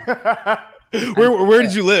 Where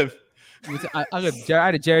did you live? I was in Jersey. I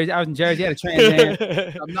had a Trans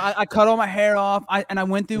Am. I cut all my hair off. I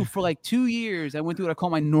went through for like 2 years. I went through what I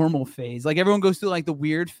call my normal phase. Like everyone goes through like the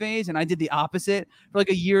weird phase, and I did the opposite for like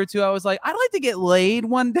a year or two. I was like, I'd like to get laid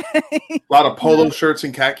one day. A lot of polo shirts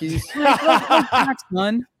and khakis.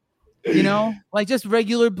 Son. Like just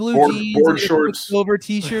regular blue jeans, board shorts, silver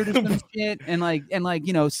t-shirt or some shit, and like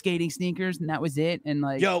skating sneakers, and that was it. And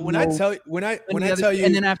like, when I tell you,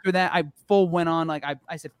 and then after that, I full went on. Like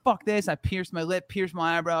I said, fuck this. I pierced my lip, pierced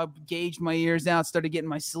my eyebrow, gauged my ears out, started getting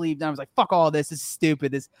my sleeve down. I was like, fuck all this. This is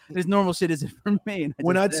stupid. This normal shit isn't for me.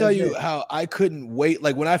 When I tell you how I couldn't wait,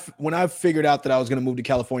 like when I figured out that I was gonna move to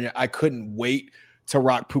California, I couldn't wait to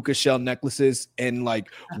rock puka shell necklaces and like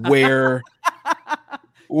wear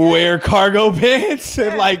cargo pants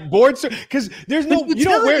and like board shorts because there's no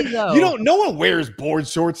no one wears board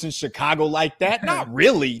shorts in Chicago like that. Not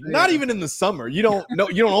really. Not even in the summer. You don't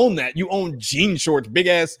own that. You own jean shorts, big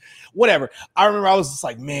ass, whatever. I remember I was just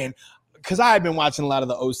like, man, because I had been watching a lot of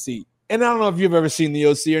the OC, and I don't know if you've ever seen the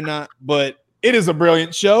OC or not, but it is a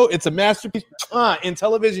brilliant show. It's a masterpiece in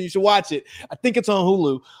television. You should watch it. I think it's on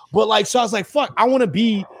Hulu. But like, so I was like, fuck, I want to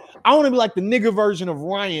be like the nigga version of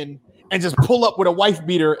Ryan and just pull up with a wife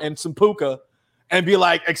beater and some puka and be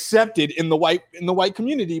like accepted in the white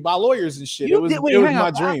community by lawyers and shit. It was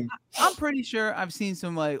my dream. I'm pretty sure I've seen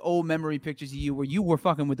some like old memory pictures of you where you were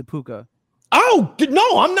fucking with the puka. Oh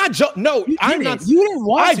no, I'm not joking. No, I'm not. You didn't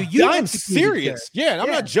want to. I'm serious. Yeah, I'm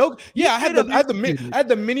not joking. Yeah, I had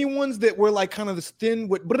the mini ones that were like kind of this thin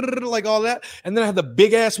with like all that, and then I had the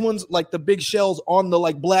big ass ones like the big shells on the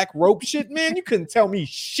like black rope shit. Man, you couldn't tell me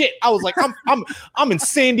shit. I was like, I'm in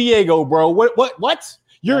San Diego, bro. What?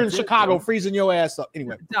 You're in Chicago, freezing your ass up.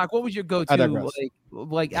 Anyway, Doc, what was your go-to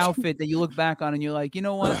like outfit that you look back on and you're like, you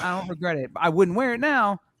know what? I don't regret it. I wouldn't wear it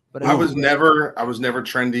now. But I was never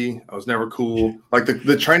trendy. I was never cool. Like the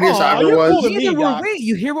trendiest I ever was.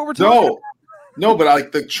 You hear what we're talking about? No, but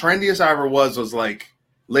like the trendiest I ever was like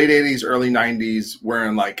late 80s, early 90s,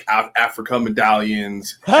 wearing like Africa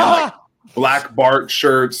medallions, and, like, Black Bart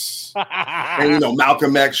shirts, and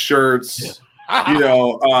Malcolm X shirts.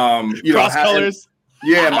 Cross colors.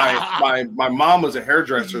 Yeah, my mom was a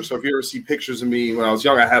hairdresser, so if you ever see pictures of me when I was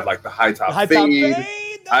young, I had like the high top fade.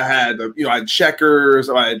 I had, I had checkers,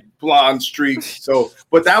 I had blonde streaks. So,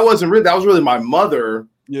 but that wasn't really, that was really my mother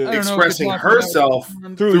expressing herself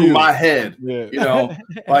through my head. Yeah.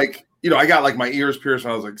 I got like my ears pierced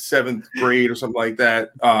when I was like 7th grade or something like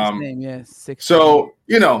that. But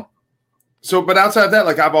outside of that,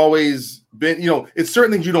 like I've always been, it's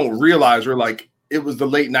certain things you don't realize, or like it was the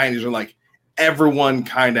late 90s, or like everyone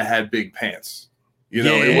kind of had big pants. It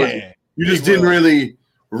wasn't, you just didn't really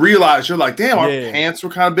realize. You're like, damn, our pants were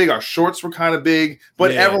kind of big, our shorts were kind of big,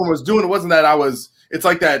 but everyone was doing it. Wasn't that it's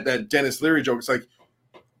like that Dennis Leary joke. It's like,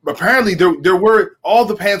 apparently there were, all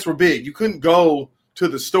the pants were big. You couldn't go to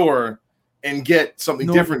the store and get something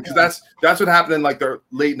different, because that's what happened in like the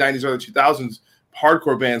late 90s, early 2000s.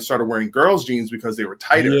 Hardcore bands started wearing girls' jeans because they were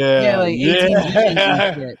tighter. I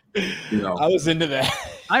was into that.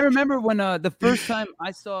 I remember when the first time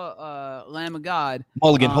I saw Lamb of God.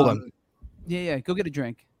 Mulligan, hold on. Yeah, go get a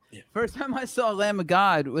drink. Yeah. First time I saw Lamb of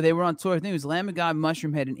God, where they were on tour, I think it was Lamb of God,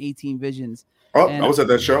 Mushroomhead, and 18 Visions. Oh, I was at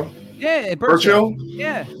that show. Yeah, Bird Show.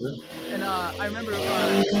 Yeah, and I remember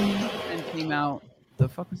and came out. The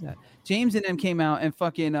fuck was that? James and them came out, and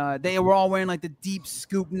fucking they were all wearing like the deep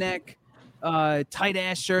scoop neck, tight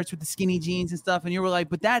ass shirts with the skinny jeans and stuff, and you were like,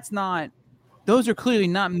 but that's not. Those are clearly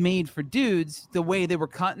not made for dudes. The way they were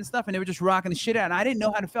cut and stuff, and they were just rocking the shit out. And I didn't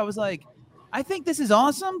know how to feel. I was like, I think this is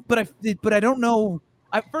awesome, but I don't know.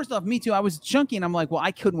 First off, me too. I was chunky, and I'm like, well,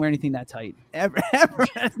 I couldn't wear anything that tight ever.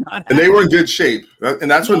 And they were in good shape, and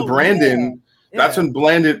that's when Brandon. Yeah. That's when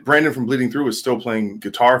Brandon from Bleeding Through was still playing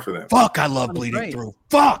guitar for them. Fuck, I love Bleeding Through.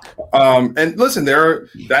 Fuck. And listen,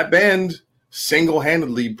 that band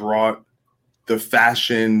single-handedly brought the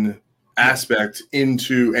fashion aspect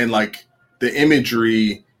into, and like the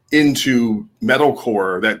imagery into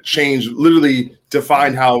metalcore, that changed, literally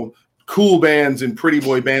defined how cool bands and pretty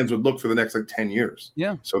boy bands would look for the next like 10 years.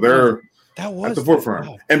 Yeah. So they're at the forefront.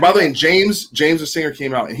 Wow. And by the way, James, the singer,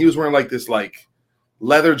 came out and he was wearing like this like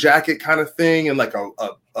leather jacket kind of thing and like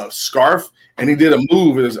a scarf, and he did a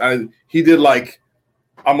move. He did like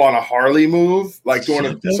I'm on a Harley move, like during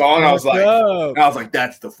a song. I was like,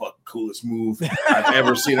 that's the coolest move I've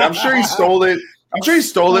ever seen. I'm sure he stole it. I'm sure he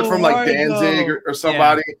stole it from like Danzig or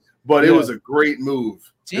somebody, but it was a great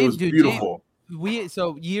move. It was beautiful.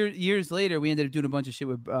 Years later, we ended up doing a bunch of shit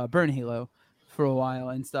with Burn Halo for a while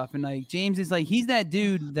and stuff. And like James is like, he's that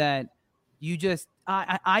dude that you just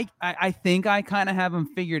I think I kind of have him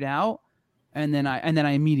figured out, and then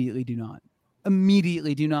I immediately do not.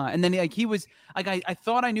 And then like he was like I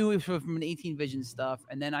thought I knew it from an 18 Vision stuff,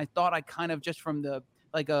 and then I thought I kind of just from the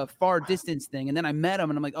like a far distance thing, and then I met him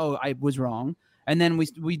and I'm like, oh, I was wrong. And then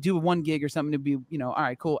we do one gig or something to be, all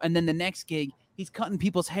right, cool. And then the next gig, he's cutting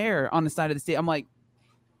people's hair on the side of the stage. I'm like,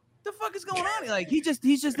 the fuck is going on? Like he's just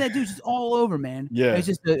that dude, just all over, man. Yeah, he's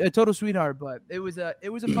just a total sweetheart. But it was a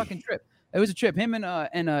fucking trip. It was a trip. Him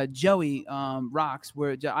and Joey Rocks,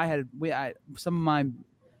 where I had some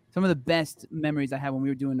of the best memories I had when we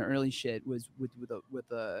were doing the early shit was with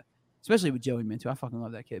especially with Joey, man, too. I fucking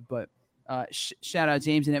love that kid. But shout out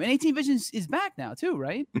James and him. And 18 Vision is back now too,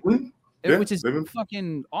 right? Mm-hmm. Yeah, which is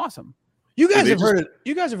fucking awesome. You guys have heard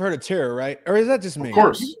of Terror, right? Or is that just me? Of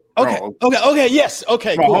course. Okay. Yes.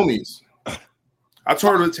 Okay. Cool. Homies. I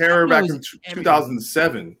toured with Terror back in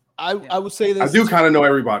 2007. I would say this. I do kind of know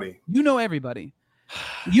everybody. You know everybody.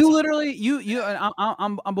 You literally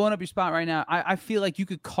I'm blowing up your spot right now. I feel like you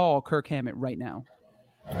could call Kirk Hammett right now.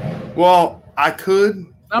 Well, I could.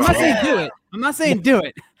 I'm not saying do it. I'm not saying do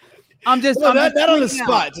it. I'm just that on the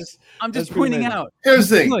spot. I'm just pointing out. Here's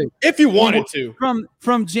the thing: if you wanted to,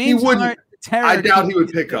 from James Hart, Terror, I doubt he would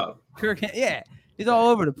pick up. Kirk, yeah, he's all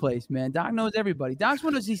over the place, man. Doc knows everybody. Doc's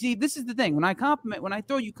one of those. See, this is the thing. When I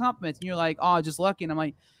throw you compliments, and you're like, "Oh, just lucky," and I'm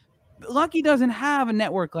like, Lucky doesn't have a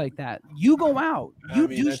network like that. You go out, you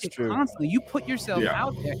mean, do that's shit true. constantly. You put yourself Yeah.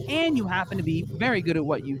 out there, and you happen to be very good at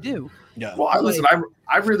what you do. Yeah. Well, listen,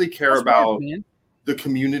 I really care That's about work, man. the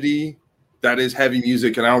community that is heavy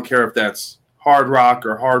music, and I don't care if that's hard rock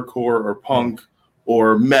or hardcore or punk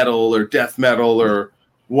or metal or death metal or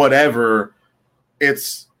whatever.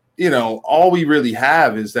 It's, all we really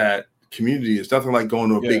have is that community. It's nothing like going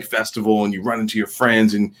to a big festival and you run into your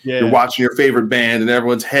friends and you're watching your favorite band and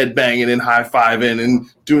everyone's headbanging and high-fiving and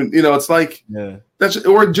doing, it's like that's,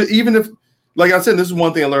 or even if, like I said, this is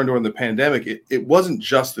one thing I learned during the pandemic. It wasn't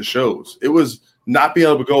just the shows. It was not being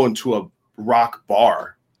able to go into a rock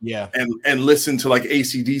bar and listen to like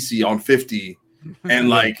AC/DC on 50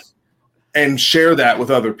 and and share that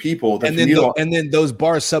with other people. And then those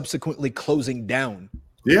bars subsequently closing down.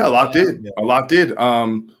 Yeah, a lot did. A lot did.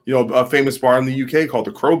 A famous bar in the UK called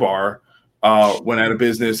the Crowbar went out of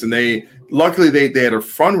business, and they luckily they had a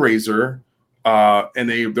fundraiser,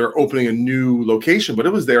 and they're opening a new location, but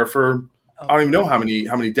it was there for I don't even know how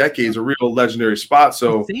many decades, a real legendary spot.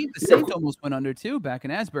 So the Saints almost went under too back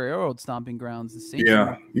in Asbury, our old stomping grounds. The Saints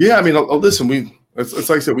yeah. I mean, listen, it's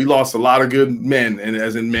like I said, we lost a lot of good men, and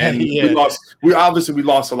as in men, we lost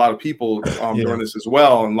a lot of people during this as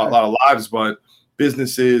well, and a lot of lives, but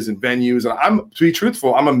businesses and venues. And to be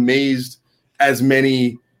truthful, I'm amazed as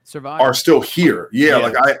many are still here.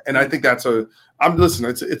 I think that's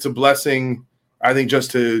it's a blessing. I think just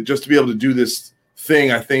to be able to do this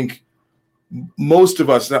thing, I think most of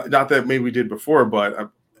us, not that maybe we did before,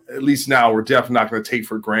 but at least now we're definitely not going to take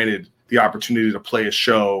for granted the opportunity to play a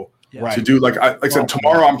show, to do like I said,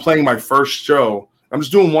 tomorrow I'm playing my first show. I'm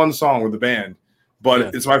just doing one song with the band,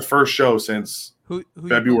 but it's my first show since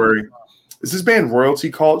February. It's this band Royalty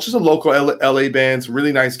Call. It's just a local LA band, some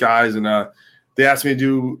really nice guys, and they asked me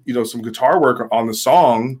to do some guitar work on the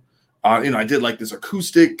song. I did like this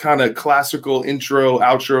acoustic kind of classical intro,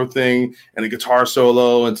 outro thing, and a guitar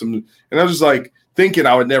solo, and I was just like thinking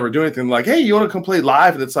I would never do anything. Like, hey, you want to come play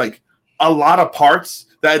live? And it's like a lot of parts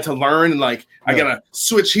that I had to learn, and like I gotta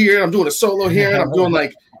switch here, and I'm doing a solo here, and I'm doing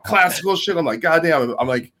like classical shit. I'm like, goddamn, I'm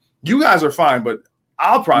like, you guys are fine, but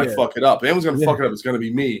I'll probably fuck it up. If anyone's gonna fuck it up, it's gonna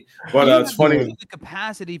be me. But it's funny. The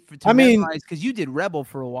capacity to memorize, because you did Rebel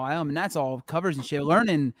for a while. I mean, that's all covers and shit.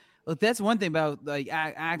 Learning. Look, that's one thing about like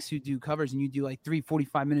acts who do covers and you do like 3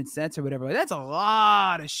 45-minute sets or whatever. Like, that's a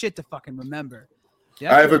lot of shit to fucking remember.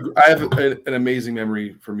 Yeah, I have an amazing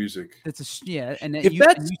memory for music. That's and you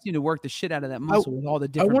seem to work the shit out of that muscle with all the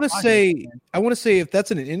different. I want to say if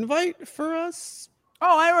that's an invite for us.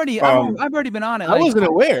 Oh, I've already been on it. I wasn't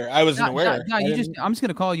aware. I'm just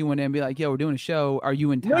gonna call you one day and be like, "Yo, we're doing a show. Are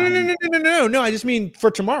you in town?" No. I just mean for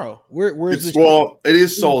tomorrow. Where's this? Well, it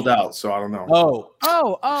is sold out, so I don't know.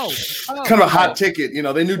 Oh. Kind of a hot ticket.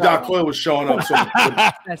 They knew Doc Coyle was showing up, so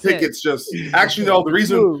tickets just actually no. The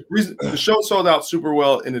reason the show sold out super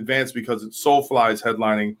well in advance because it's Soulfly is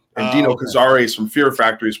headlining and Dino Cazares from Fear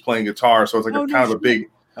Factory is playing guitar, so it's like kind of a big.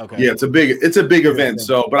 Okay. Yeah, it's a big event.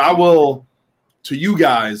 So, but I will. To you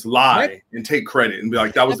guys lie and take credit and be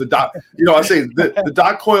like, that was the Doc. I say the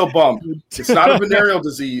Doc Coyle bump. It's not a venereal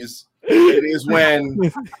disease. It is when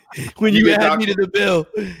you add me to the bill.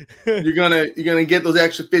 You're gonna get those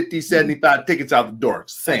extra 50, 75 tickets out the door.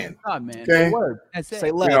 Just saying. God, man. Okay. That's it. Say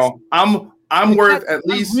less. I'm worth at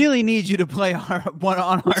least. I really need you to play on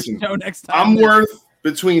our show next time. I'm worth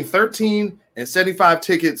between 13 and 75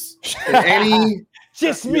 tickets in any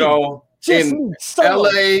just me. In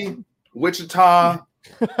LA. Wichita,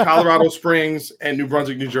 Colorado Springs, and New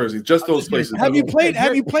Brunswick, New Jersey. Just those places. Have you played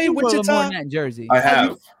Wichita? Jersey. I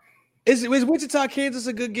have. Is Wichita, Kansas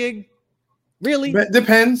a good gig? Really?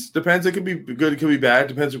 Depends. It could be good. It could be bad.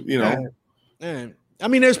 Depends. I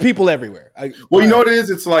mean, there's people everywhere. You know what it is?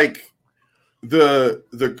 It's like the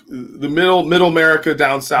middle America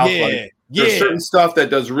down south. There's certain stuff that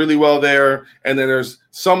does really well there, and then there's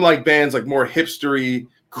some like bands like more hipstery.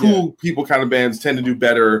 Cool people kind of bands tend to do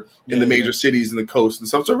better in the major cities and the coast and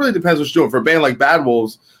stuff. So it really depends what you're doing. For a band like Bad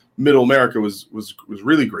Wolves, Middle America was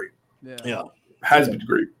really great. Yeah. Has been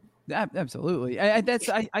great. Absolutely. I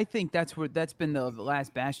think that's been the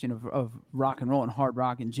last bastion of rock and roll and hard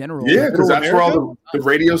rock in general. Yeah, because that's where all the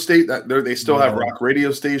radio they still have rock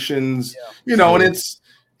radio stations. And it's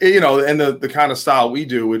and the kind of style we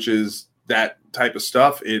do, which is that type of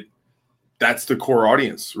stuff. That's the core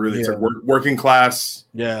audience, really. It's like working class.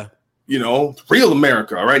 Yeah. Real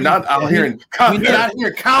America, right? Not out here in California.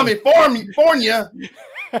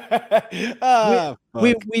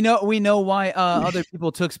 We know why other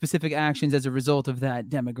people took specific actions as a result of that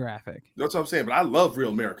demographic. That's what I'm saying. But I love real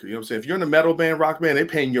America. You know what I'm saying? If you're in a metal band, rock band, they're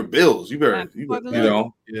paying your bills. You better,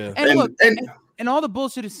 Yeah. and all the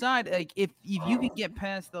bullshit aside, like if you can get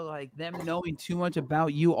past the like them knowing too much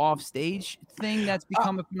about you off stage thing that's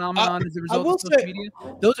become a phenomenon as a result of social media.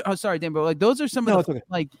 Those are sorry, Dan, but like those are some of the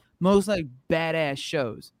like most like badass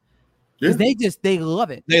shows. Because they love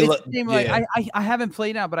it. I haven't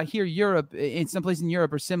played out, but I hear Europe in some place in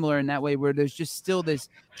Europe are similar in that way, where there's just still this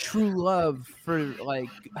true love for like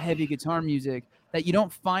heavy guitar music that you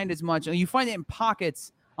don't find as much. You find it in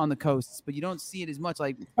pockets on the coasts, but you don't see it as much.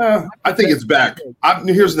 Like I think it's back.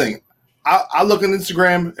 Here's the thing. I look on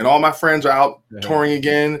Instagram and all my friends are out touring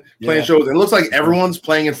again, playing shows. And it looks like everyone's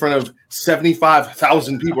playing in front of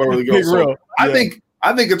 75,000 people wherever they go. So I think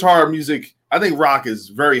guitar music. I think rock is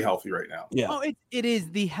very healthy right now. Yeah. Oh, it is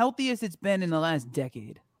the healthiest it's been in the last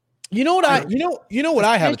decade. You know what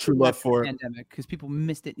I have a true love for? Pandemic, because people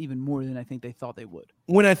missed it even more than I think they thought they would.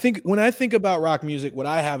 When I think about rock music, what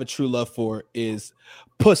I have a true love for is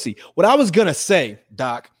pussy. What I was gonna say,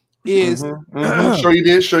 Doc, is Sure you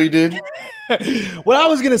did. What I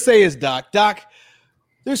was gonna say is, Doc,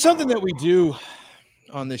 there's something that we do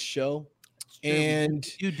on this show, and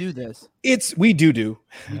you do this. We do.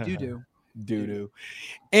 Do.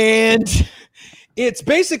 And it's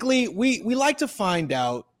basically we like to find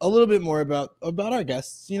out a little bit more about our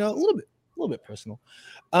guests, a little bit personal.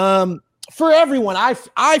 For everyone,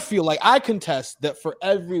 I feel like I contest that for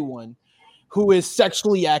everyone who is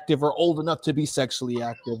sexually active or old enough to be sexually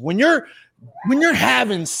active, when you're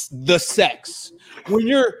having the sex, when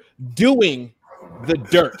you're doing the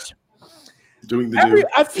dirt,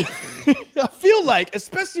 I feel like,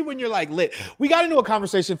 especially when you're like lit. We got into a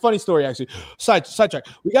conversation. Funny story, actually. Sidetrack.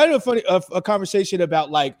 We got into a conversation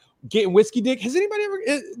about like getting whiskey dick. Has anybody ever?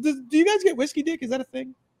 Do you guys get whiskey dick? Is that a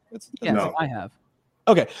thing? No, I have.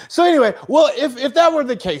 Okay, so anyway, well, if that were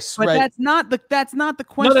the case, but right? That's not the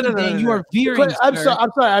question. No. You are veering. I'm sorry.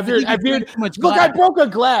 I veered. Look, I broke a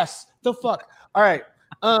glass. The fuck. All right.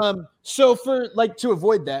 So for like to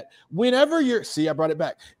avoid that, whenever I brought it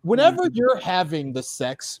back. Whenever you're having the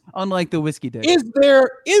sex, unlike the whiskey dick, is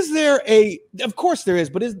there a? Of course there is,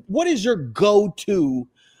 but what is your go-to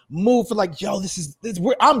move for like, yo, this is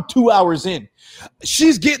where I'm 2 hours in.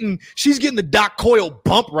 She's getting the Doc Coyle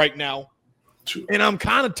bump right now, and I'm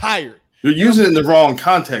kind of tired. You're using it in the wrong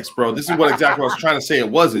context, bro. This is what exactly I was trying to say. It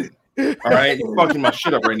wasn't. All right, you're fucking my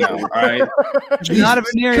shit up right now. All right, not a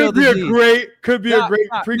venereal disease. Could be a great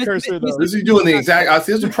precursor though. This is doing the exact. I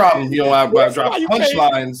see. There's a problem. When I drop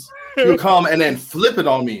punchlines, you'll come and then flip it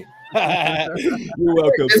on me. You're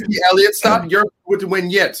welcome. Elliot, stop. You're with the win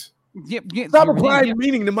yet. Stop applying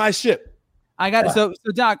meaning to my shit. I got it. So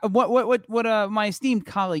Doc, what my esteemed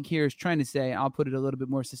colleague here is trying to say, I'll put it a little bit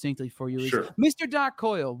more succinctly for you. Sure. Mr. Doc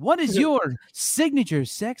Coyle, what is your signature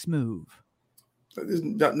sex move?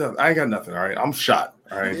 No, I ain't got nothing. All right, I'm shot.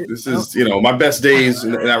 All right, this is my best days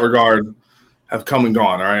in that regard have come and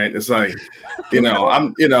gone. All right, it's like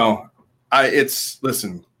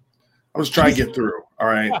listen, I'm just trying to get through. All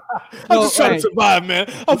right, I'm just trying to survive,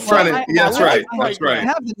 man. I'm trying to. Yeah, that's right. That's right. I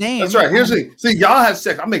have the name. That's right. Here's the see, y'all have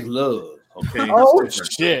sex. I make love. Okay. Oh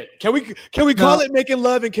shit! Can we call it making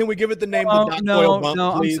love, and can we give it the name? No.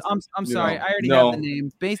 I'm sorry. I already have the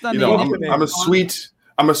name based on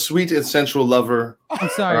I'm a sweet and sensual lover. I'm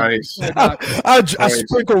sorry. All right. I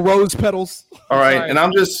sprinkle rose petals. All right, and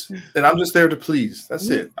I'm just there to please. That's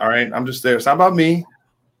it. All right, I'm just there. It's not about me.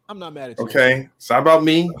 I'm not mad at you. Okay, it's not about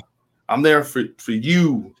me. I'm there for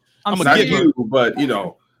you. I'm not you, but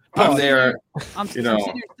I'm there. I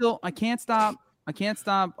can't stop. I can't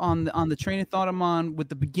stop on the train of thought I'm on with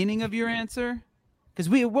the beginning of your answer. Because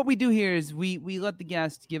what we do here is we let the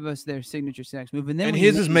guests give us their signature sex move, and then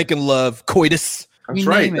his is making love, coitus. That's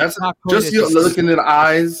right. That's just looking in the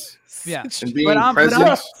eyes. Yeah, and being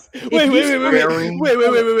present.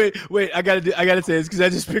 Wait! I gotta say this because I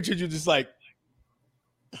just pictured you just like.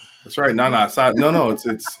 That's right. No.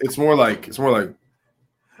 It's more like. It's like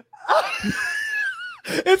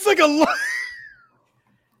a.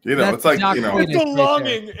 It's like it's a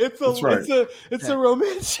longing. Right it's a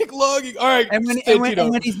romantic longing. All right, and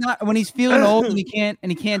when he's feeling old and he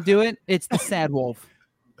can't do it, it's the sad wolf,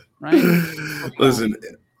 right? Listen.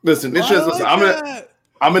 It's just listen.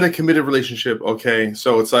 I'm in a committed relationship. Okay,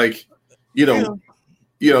 so it's like, your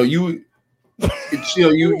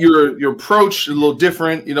approach is a little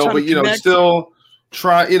different, but still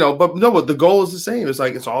try, but no, but the goal is the same. It's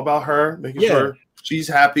like it's all about her, making sure she's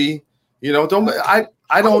happy.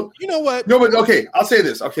 I don't. You know what? No, but okay. I'll say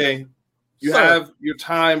this. Okay, you have your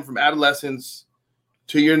time from adolescence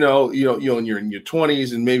to in your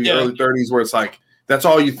 20s and maybe early 30s, where it's like that's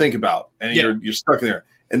all you think about, and you're stuck in there.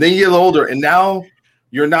 And then you get older, and now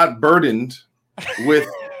you're not burdened with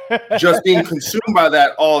just being consumed by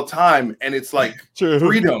that all the time, and it's like True.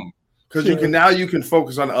 freedom because you can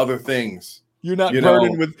focus on other things. You're not You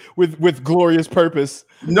burdened know. with glorious purpose.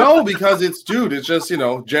 No, because it's just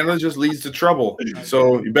generally just leads to trouble.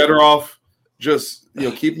 So you're better off just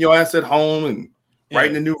keeping your ass at home and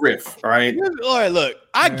writing a new riff. All right. All right, look,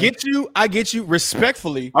 I get you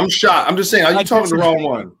respectfully. I'm shot. I'm just saying, are you talking the wrong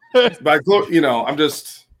one? I'm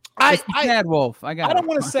just. Sad Wolf. I don't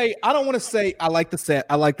want to say I like the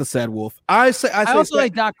sad wolf. I also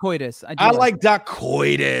like Doc Coitus. I like Doc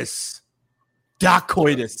Coitus. Doc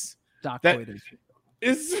Coitus.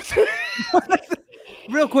 It's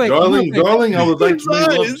real quick, darling, I would like to make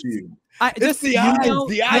love to you.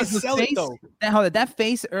 The eyes sell it though. That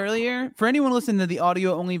face earlier. For anyone listening to the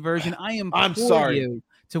audio only version, I'm sorry you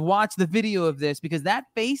to watch the video of this because that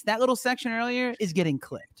face, that little section earlier, is getting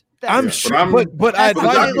clipped. I'm sure, but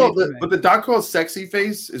the Doc Coitus sexy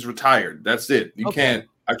face is retired. That's it. You can't.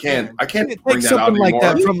 I can't bring that out like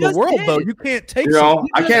anymore. that from the world, though. You can't take.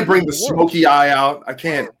 I can't bring the smoky eye out. I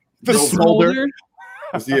can't. The smolder.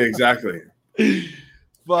 Yeah, exactly.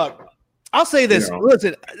 Fuck. I'll say this.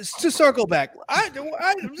 Listen, to circle back, I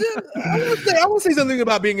want to say something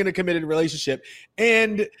about being in a committed relationship.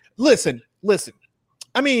 And listen.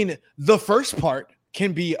 I mean, the first part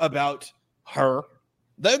can be about her.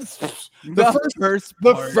 That's the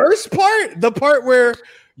part where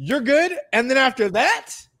you're good, and then after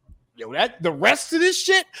that, the rest of this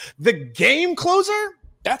shit, the game closer,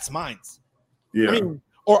 that's mine's. Yeah, I mean,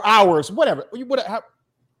 or ours, whatever.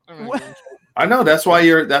 I know that's why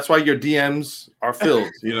your DMs are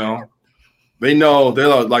filled. They know they're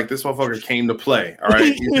like this motherfucker came to play. All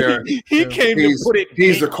right, he came to put it.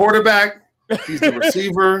 He's the quarterback. He's the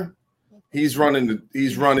receiver. He's running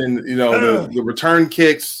the return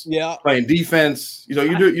kicks. Yeah, playing defense. You're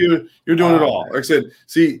doing it all. Like I said,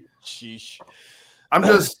 see, sheesh. I'm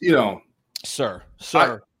just sir.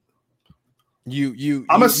 I'm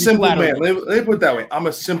a simple man. Let me put it that way. I'm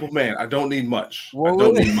a simple man. I don't need much. What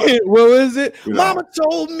was it? Mama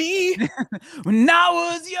told me when I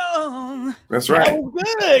was young. That's right. Oh,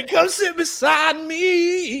 good. Come sit beside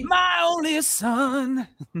me, my only son.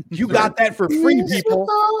 You got that for free, people.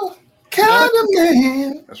 Kind of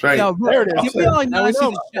man. That's right. There it is.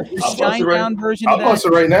 The shine down version I'll bust it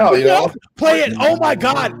right now. Play it. Oh my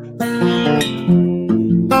God.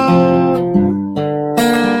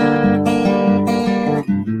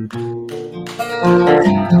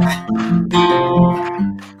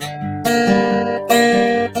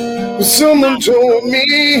 Someone told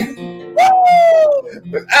me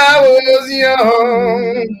when I was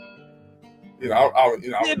young.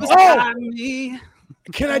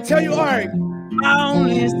 Can I tell you? All right. My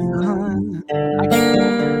only son.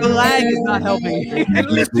 The lag is not helping. And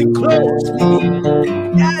listen closely.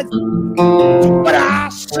 Yes. To what I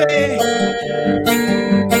say.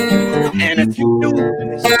 And if you do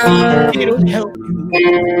this, it'll help you.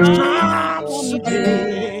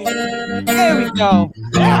 There we go.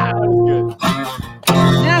 Yeah, that's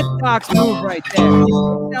good. That's Doc's move right there.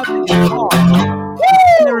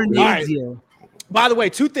 Right. By the way,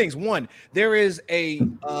 two things. One, there is a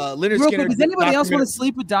Leonard Skinner. Does anybody else want to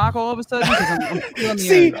sleep with Doc all of a sudden? I'm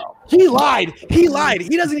See, he lied. He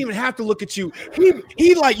doesn't even have to look at you.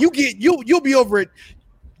 He like you'll be over it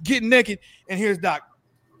getting naked. And here's Doc.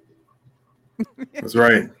 That's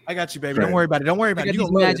right. I got you, baby. Don't worry about it. You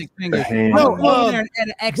got magic fingers. No, and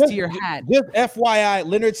an X to your hat. Just FYI,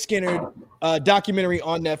 Leonard Skinner documentary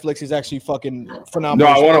on Netflix is actually fucking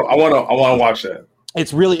phenomenal. No, I want to watch that.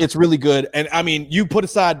 It's really good. And I mean, you put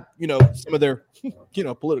aside, some of their,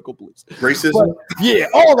 political beliefs, racism. Yeah,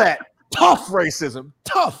 all that tough racism,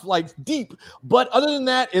 tough, like deep. But other than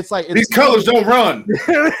that, it's like these colors don't run.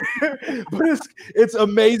 But it's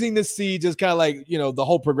amazing to see just kind of like the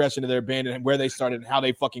whole progression of their band and where they started and how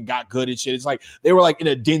they fucking got good and shit. It's like they were like in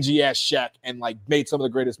a dingy ass shack and like made some of the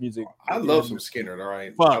greatest music. I love some Skinner. All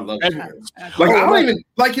right, Fuck. I love Skinner. Like I don't even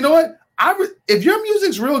like. You know what? If your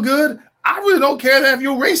music's real good, I really don't care that if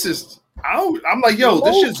you're racist. I'm like, yo,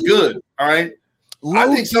 this shit's good. All right.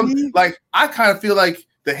 I think I kind of feel like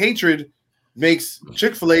the hatred makes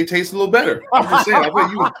Chick-fil-A taste a little better. I'm just saying.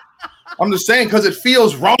 I'm just saying because it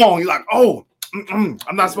feels wrong. You're like, oh, I'm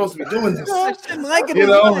not supposed to be doing this. It's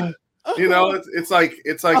like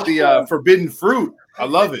the forbidden fruit. I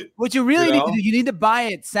love it. What you really need to do, you need to buy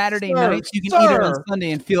it Saturday night so you can eat it on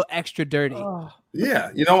Sunday and feel extra dirty.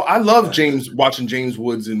 Yeah, I love watching James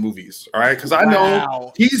Woods in movies. All right, because I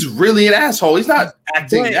know he's really an asshole. He's not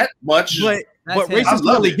acting that much. But racist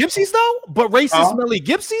smelly Gipsies though. But racist smelly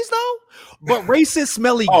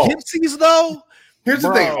Gipsies though. Here's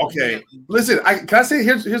the thing. Okay, listen. Can I say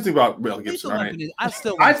here's the thing about Mel Gibson? All right.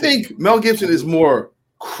 I think Mel Gibson is more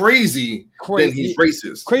crazy than he's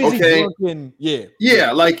racist. Crazy, okay. Drunken,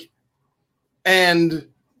 Yeah. Like, and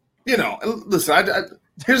listen.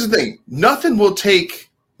 Here's the thing. Nothing will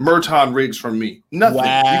take Merton Riggs from me. Nothing.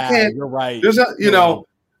 Wow, you can't. You're right. There's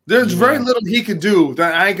there's very little he could do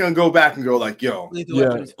that I ain't gonna go back and go like, yo.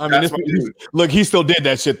 Yeah, I mean, look, he still did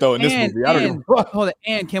that shit though in this movie. I don't know. Hold it.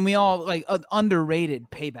 And can we all like underrated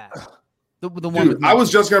Payback? The one. Dude, I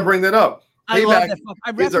was just gonna bring that up. I love that.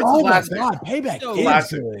 Payback. So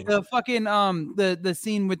classic. The fucking the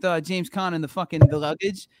scene with James Caan and the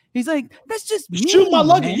luggage. He's like, that's just mean, shoot my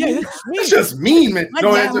luggage. man. Yeah, that's just mean, man. My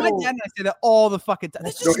dad and I say that all the fucking time.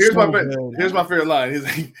 Here's my favorite line.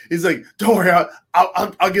 He's like, don't worry,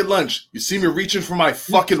 I'll get lunch. You see me reaching for my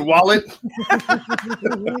fucking wallet?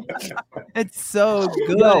 It's so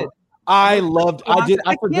good. Yo, I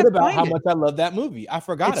forget about how much I love that movie. I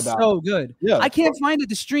forgot it's about so it. Good. Yeah. I can't find it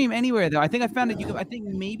to stream anywhere though. I think I found it. I think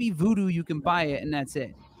maybe Vudu you can buy it and that's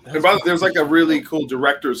it. And by the way, there's like a really cool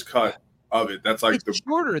director's cut of it. That's like it's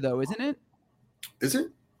shorter though, isn't it? Is it?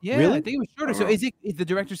 Yeah, really? I think it was shorter. So is the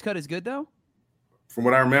director's cut is good though? From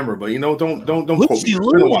what I remember, but don't Lucy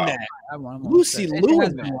Liu in that. Lucy Liu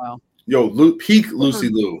in that. Yo, peak Lucy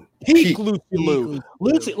Liu. Peak Lucy Liu.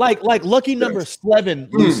 Lucy, like Lucky Number 7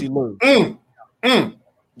 Lucy Liu.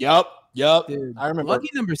 Yup. Dude, I remember Lucky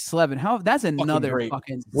Number 11. That's another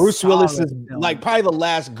fucking Bruce Willis is like probably the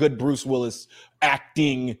last good Bruce Willis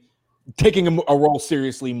taking a role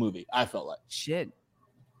seriously movie. I felt like shit.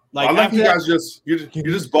 Like I like you guys you're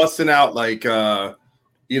just busting out like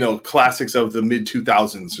classics of the mid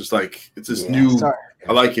 2000s. Just like it's this new. Sorry.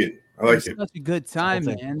 I like it. It's such a good time,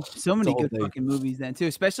 man. So many good fucking movies then too,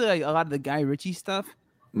 especially like a lot of the Guy Ritchie stuff.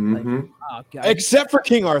 Mm-hmm. Like, oh, God. Except for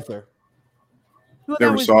King Arthur. Well,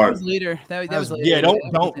 Never saw it. Later. That was later. Yeah,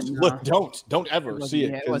 don't ever see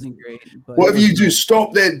it. Yeah, it wasn't great. Whatever you do,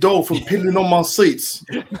 stop that dog from piddling on my seats.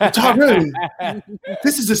 Tyrone,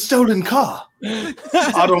 this is a stolen car.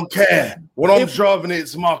 I don't care. When I'm driving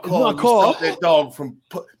it's my car. Stop that dog from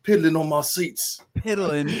piddling on my seats.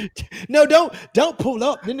 Piddling. No, don't pull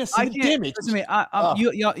up. Then there's some damage. Listen to me.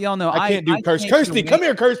 y'all know I can't do Kirsty. Kirsty, come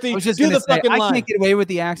here, Kirsty. I was just do the say, fucking line. I can't get away with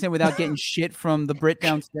the accent without getting shit from the Brit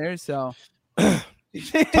downstairs. So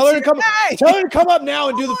tell her to come up now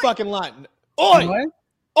and do the fucking line.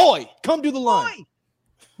 Oi, come do the line.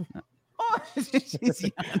 She's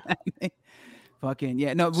yelling at me. Fucking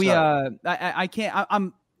yeah. No, I can't.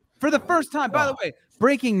 I'm for the first time. By the way,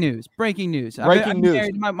 breaking news. I'm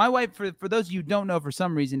married. My wife. For those of you who don't know, for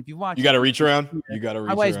some reason, if you watch, you got to reach around.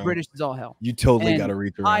 My wife's British as all hell. You totally got to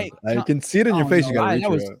reach around. I can see it in your face. You got to reach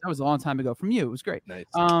around. That was a long time ago from you. It was great. Nice.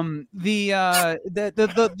 The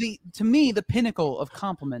to me the pinnacle of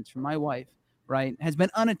compliments from my wife, right, has been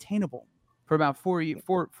unattainable for about 4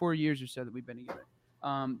 years or so that we've been together.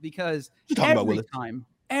 Because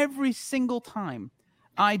every single time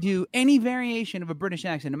I do any variation of a British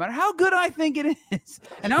accent, no matter how good I think it is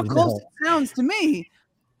and how close it sounds to me,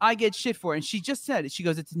 I get shit for it. And she just said it. She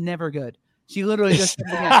goes, "It's never good." She literally just said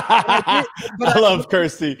it again. I love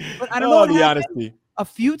Kirsty. But I don't know the honesty. A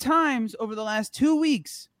few times over the last 2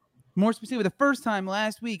 weeks, more specifically, the first time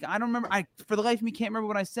last week, I don't remember. I for the life of me can't remember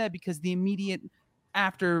what I said because the immediate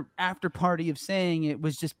after party of saying it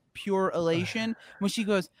was just pure elation. When she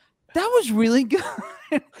goes, "That was really good."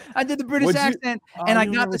 I did the British accent and I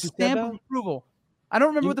got the stamp of approval. I don't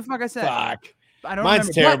remember what the fuck I said. Fuck. I don't Mine's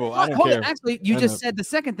remember. terrible. I don't care. Actually, you just said the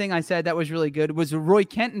second thing I said that was really good was a Roy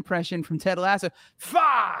Kent impression from Ted Lasso.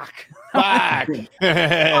 Fuck. Fuck.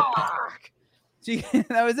 Fuck.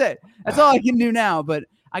 That was it. That's all I can do now. But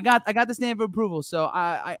I got the stamp of approval. So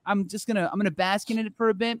I'm gonna bask in it for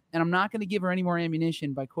a bit, and I'm not gonna give her any more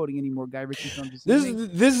ammunition by quoting any more Guy Ritchie films.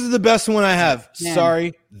 This is the best one I have. Man.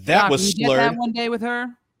 Sorry, that was slurred. Get that one day with her,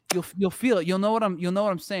 you'll feel it. You'll know what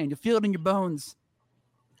I'm saying. You'll feel it in your bones.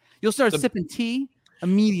 You'll start sipping tea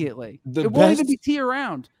immediately. It won't even be tea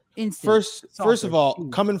around. Instant. First of all,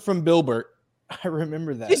 coming from Bilbert, I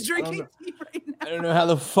remember that. He's drinking tea right now. I don't know how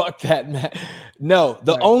the fuck that meant. No,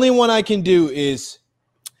 the only one I can do is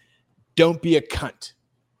don't be a cunt.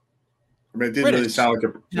 I mean, it didn't really sound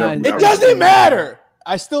like it doesn't matter.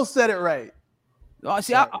 I still said it right. Oh,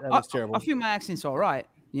 see, that was terrible. I feel my accent's all right,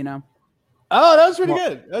 you know. Oh, that was pretty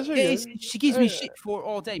good. That was pretty good. She gives me shit for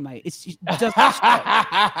all day, mate.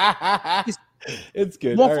 It's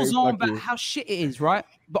good. Waffles on about how shit it is, right?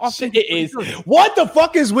 But I think it is. What the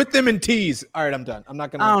fuck is with them and teas? All right, I'm done. I'm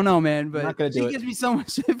not gonna. I don't know, man. But I'm not gonna she gives me so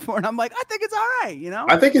much shit for it. I'm like, I think it's all right, you know.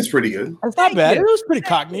 I think it's pretty good. It's not bad. It was pretty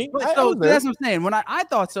cockney. So that's what I'm saying. When I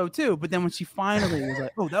thought so too, but then when she finally was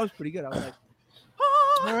like, "Oh, that was pretty good," I was like,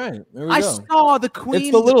 All right, there we I go. saw the queen.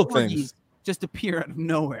 It's the and little corgis things. just appear out of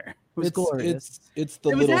nowhere. It was glorious. It's the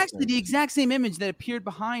It was little actually things. the exact same image that appeared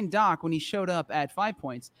behind Doc when he showed up at 5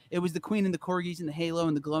 Points. It was the queen and the corgis and the halo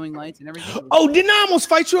and the glowing lights and everything. Oh, didn't I almost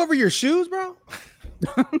fight you over your shoes, bro?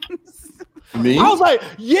 Me? I was like,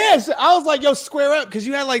 yes. I was like, yo, square up, because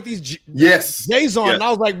you had like these Yes. J's on, Yes. and I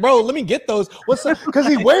was like, bro, let me get those. What's up? Because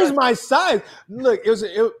he wears my size. Look,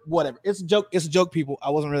 whatever. It's a joke. It's a joke, people. I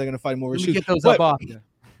wasn't really gonna fight him over Let me shoes. get those but, up off you.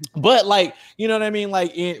 but like, you know what I mean?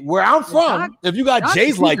 Like where I'm from, if you got Doc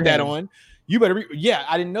J's is like that sneakerhead. on, you better be. Yeah,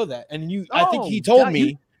 I didn't know that, and I think he Oh, told Doc,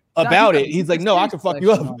 me Doc, about you it. got He's like, a no, I can fuck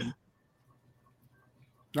you up. collection on.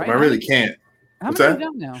 Right? I really can't. How What's many that?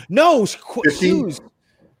 are you down now? No 50? shoes.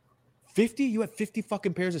 50? You have 50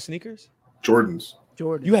 fucking pairs of sneakers? Jordans.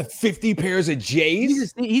 Jordan. You have 50 pairs of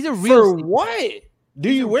J's? He's a For real. what? Do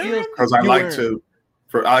you wear them? Because I You like wear 'em?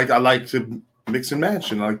 to. I like to mix and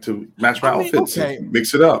match, and I like to match my I mean, outfits. okay. And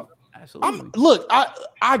mix it up. Absolutely. Look,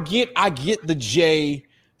 I get the J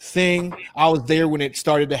thing. I was there when it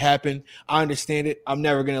started to happen. I understand it. I'm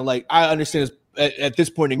never gonna I understand this at this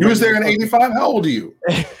point. You was there in '85. How old are you?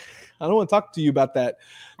 I don't want to talk to you about that.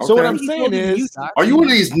 So what Okay. I'm saying is, Are you one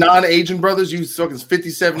of these non-Asian brothers? You fucking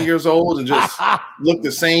 57 years old and just look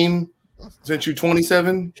the same since you're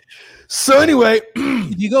 27? so anyway,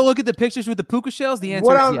 If you go look at the pictures with the puka shells, the answer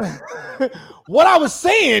what is yes. what I was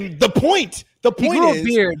saying, the point He grew a is,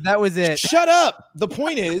 beard. That was it. shut up. The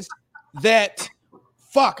point is that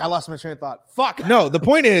I lost my train of thought. No, the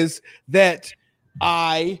point is that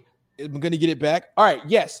I am going to get it back. All right,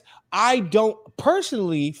 yes. I don't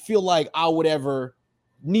personally feel like I would ever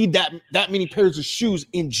need that many pairs of shoes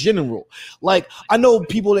in general. Like I know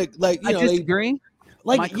people that I disagree.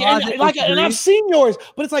 My and closet I've disagrees. seen yours,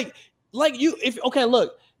 but it's like look,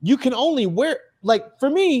 you can only wear, like, for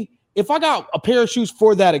me, if I got a pair of shoes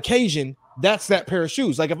for that occasion, that's that pair of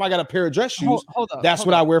shoes. Like if I got a pair of dress shoes, Hold up, that's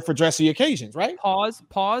hold what I up. wear for dressy occasions, right? Pause.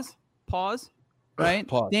 Right?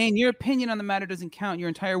 Pause. Dan, your opinion on the matter doesn't count. Your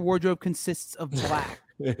entire wardrobe consists of black.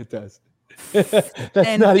 It does.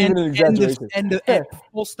 That's not even an exaggeration. And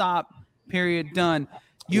full stop. Period. Done.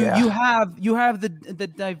 You have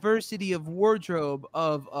the diversity of wardrobe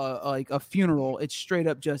of like a funeral. It's straight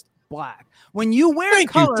up just black. When you wear Thank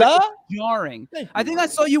you, color, Todd. it's jarring. Thank I think I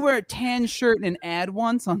saw you wear a tan shirt in an ad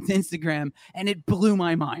once on Instagram, and it blew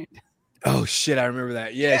my mind. Oh shit, I remember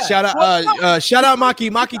that. Yeah, Yeah. shout out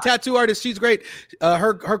Maki tattoo artist. She's great.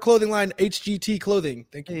 Her clothing line, HGT clothing.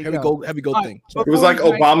 Thank you. There you Heavy gold All thing. right, It was like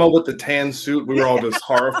Obama with the tan suit. We were all just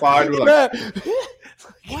horrified. We were like,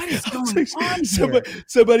 What is going on here?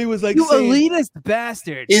 Somebody was like, You saying, elitist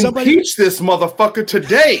bastard! impeach this motherfucker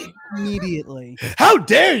today. Immediately. "How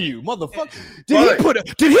dare you, motherfucker? Right.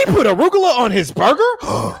 Did he put arugula on his burger?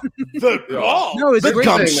 No, it's the a great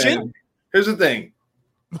gum Thing, shit. man. Here's the thing.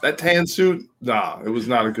 That tan suit, nah, it was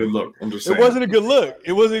not a good look. I'm just saying. It wasn't a good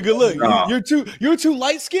look. Nah. You're too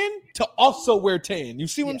light skinned to also wear tan. You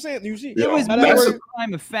see what I'm saying? You see? Yeah. It was How more that That's a work?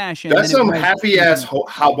 crime of fashion. That's than it some was- happy ass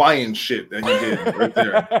Hawaiian shit that you did right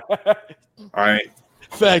there. All right.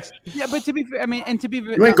 Facts. Yeah, but to be fair, I mean, and to be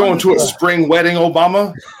You ain't going to a spring wedding,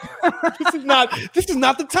 Obama. This is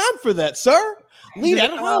not the time for that, sir. Leave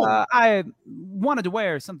that alone. I wanted to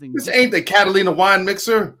wear something. This ain't the Catalina wine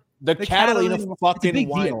mixer. The Catalina Catalina- it's a fucking big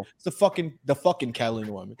wine. deal. It's the fucking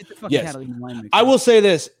Catalina wine. It's a fucking Yes. Catalina wine mixer. I will say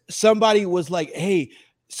this. Somebody was like, hey,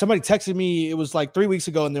 somebody texted me. It was like 3 weeks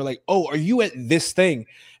ago. And they're like, oh, are you at this thing?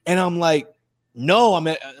 And I'm like, no, I'm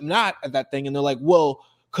not at that thing. And they're like, well,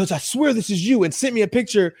 because I swear this is you. And sent me a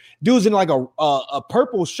picture. Dude's in like a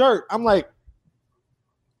purple shirt. I'm like,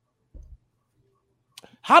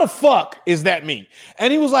 how the fuck is that me?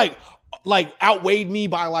 And he was like outweighed me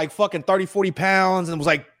by like fucking 30, 40 pounds and was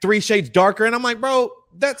like 3 shades darker. And I'm like, bro,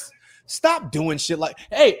 stop doing shit like,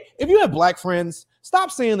 hey, if you have black friends,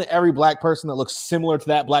 stop saying that every black person that looks similar to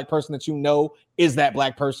that black person that you know is that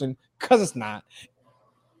black person, because it's not.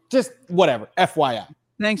 Just whatever. FYI.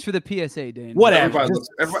 Thanks for the PSA, Dane. Whatever.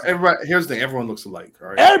 Everybody, here's the thing. Everyone looks alike. All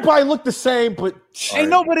right. Everybody look the same, but Ain't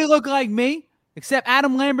nobody look like me except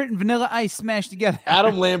Adam Lambert and Vanilla Ice smashed together.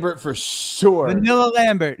 Adam Lambert for sure. Vanilla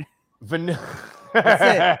Lambert. Vanilla. That's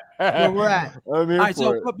it. Where we're at. I'm here All right, for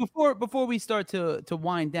so it. but before we start to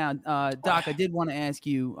wind down, Doc, I did want to ask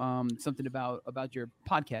you something about your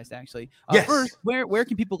podcast. Actually, Yes. First, where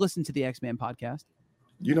can people listen to the X-Man podcast?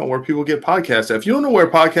 You know where people get podcasts at. If you don't know where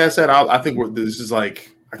podcasts at, I think this is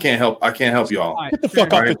like I can't help y'all. All right, Get the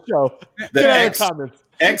fuck off Right. the show. The Get out of X the comments.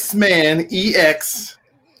 X-Man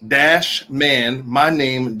EX-man my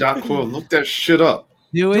name.com. Look that shit up.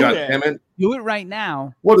 Do it. God it. damn it. Do it right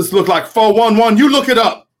now. What does it look like? 411. You look it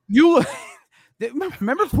up. You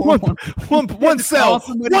Remember one cell,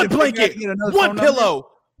 one blanket, one pillow.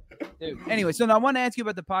 Dude. Anyway, so now I want to ask you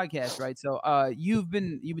about the podcast, right? So you've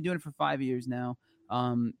been doing it for 5 years now.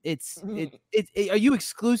 Are you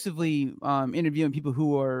exclusively interviewing people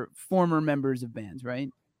who are former members of bands, right?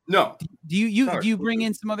 No. Do you bring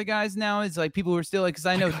in some other guys now? It's like people who are still like, because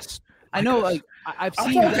I know like I've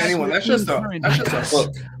seen anyone. That's just a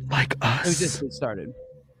hook. Like us. It was just it started.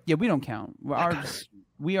 Yeah, we don't count.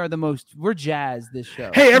 We're jazz this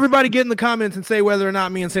show. Hey, everybody get in the comments and say whether or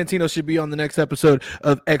not me and Santino should be on the next episode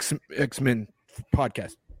of X-Men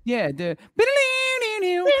podcast. Yeah.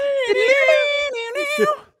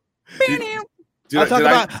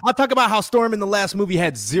 I'll talk about how Storm in the last movie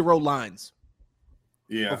had 0 lines.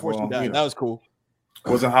 Yeah. Before she died. That was cool. It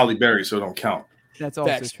wasn't Halle Berry, so it don't count. That's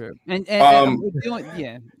also true. And Um, all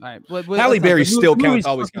right. Halle Berry still counts.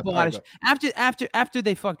 Always counts. After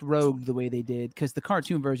they fucked Rogue the way they did, because the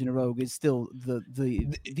cartoon version of Rogue is still the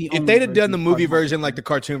if they'd have done the movie version like the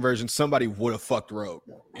cartoon version, somebody would have fucked Rogue.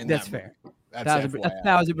 That's fair. That's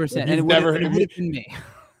 1,000%. And it would have been me.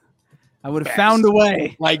 I would have Facts. found a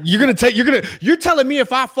way. Like you're telling me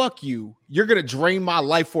if I fuck you, you're gonna drain my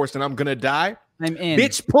life force and I'm gonna die. I'm in.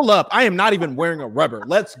 Bitch, pull up. I am not even wearing a rubber.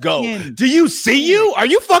 Let's go. In. Do you see you? Are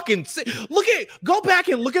you fucking go back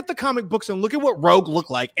and look at the comic books and look at what Rogue looked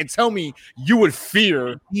like and tell me you would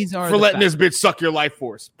fear for letting this bitch suck your life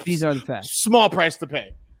force. These are the facts. Small price to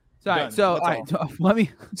pay. All right, so let me.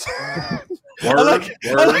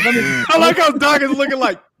 I like how Doc is looking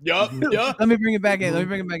like, yup. Let me bring it back in.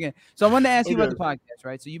 So I wanted to ask you about the podcast,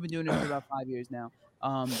 right? So you've been doing it for about 5 years now.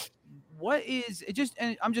 What is it?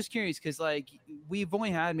 And I'm just curious because like we've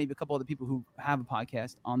only had maybe a couple other people who have a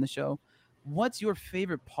podcast on the show. What's your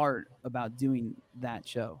favorite part about doing that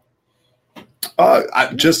show?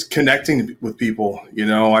 Just connecting with people.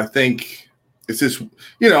 I think it's just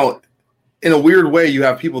in a weird way, you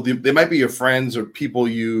have people. They might be your friends or people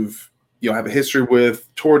you've have a history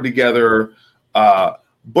with, toured together,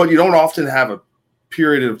 but you don't often have a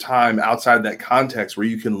period of time outside that context where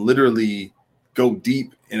you can literally go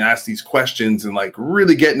deep and ask these questions and like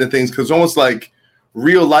really get into things, because almost like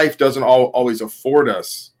real life doesn't always afford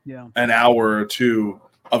us an hour or two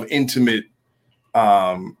of intimate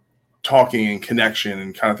talking and connection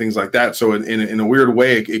and kind of things like that. So in a weird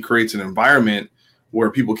way, it creates an environment where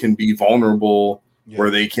people can be vulnerable, where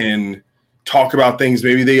they can talk about things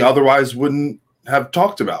maybe they otherwise wouldn't have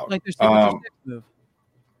talked about. Like their signature sex move.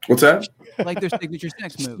 What's that? Like their signature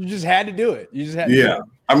sex move. You just had to do it. You just had to do it.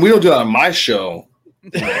 I mean, we don't do that on my show.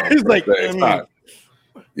 It's like it's not.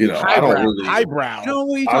 I don't really highbrow. You know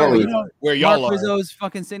what you're talking about? Where y'all Mark are. Rizzo's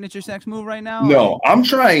fucking signature sex move right now. No, I'm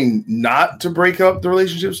trying not to break up the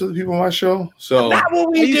relationships with the people on my show. So Not what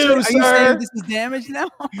we do, Are you saying sir. this is damaged now?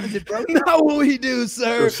 Is it broken? Not what we do,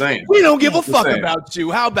 sir. Just saying. We don't give a fuck saying. about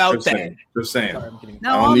you. How about Just that? saying. Just saying. Sorry, I'm kidding.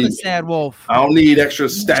 Now I don't I'm the need- sad wolf. I don't need extra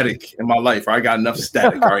static in my life. I got enough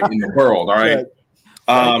static, all right, in the world, all right.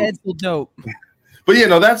 That's still dope. But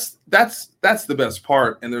that's the best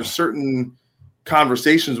part. And there's certain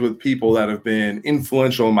conversations with people that have been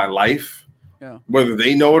influential in my life, whether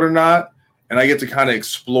they know it or not. And I get to kind of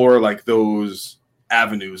explore like those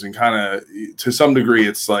avenues and kind of, to some degree,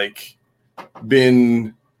 it's like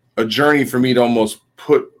been a journey for me to almost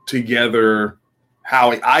put together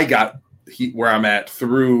how I got where I'm at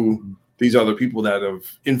through these other people that have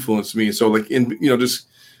influenced me. So like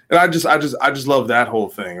I just love that whole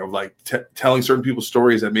thing of like telling certain people's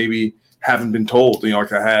stories that maybe haven't been told.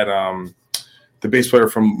 Like I had the bass player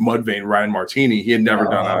from Mudvayne, Ryan Martini. He had never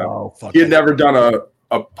done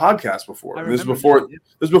a podcast before. This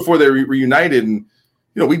is before they reunited, and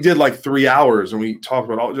we did like 3 hours and we talked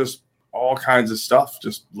about all kinds of stuff,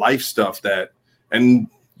 just life stuff and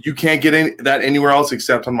you can't get that anywhere else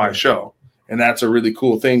except on my show. And that's a really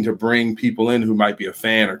cool thing to bring people in who might be a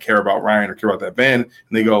fan or care about Ryan or care about that band. And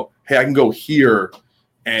they go, hey, I can go here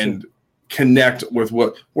and connect with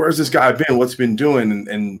where's this guy been, what's been doing,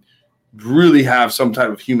 and really have some type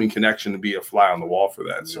of human connection to be a fly on the wall for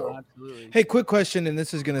that. So, hey, quick question, and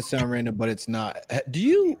this is gonna sound random, but it's not.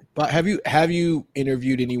 Have you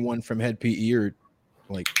interviewed anyone from Hed PE, or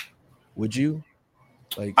like, would you?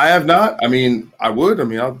 Like, I have not. I mean, I would. I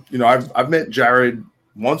mean, I've met Jared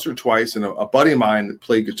once or twice, and a buddy of mine that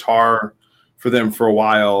played guitar for them for a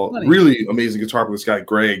while. Really amazing guitar player, this guy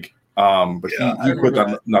Greg. But he quit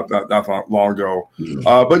that not long ago.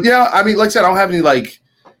 But yeah, I mean, like I said, I don't have any like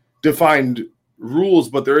defined rules,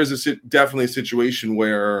 but there is definitely a situation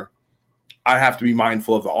where I have to be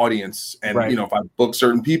mindful of the audience, and if I book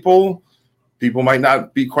certain people might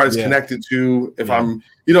not be quite as connected to. If I'm,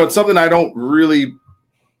 it's something I don't really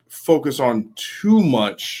focus on too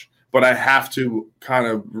much. but I have to kind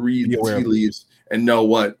of read Be the aware tea of it. leaves and know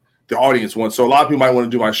what the audience wants. So a lot of people might want to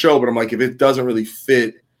do my show, but I'm like, if it doesn't really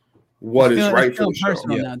fit what is right it's for feeling the show.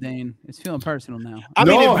 personal Yeah. now, Dane. It's feeling personal now. I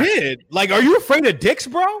mean, No. it did. Like, are you afraid of dicks,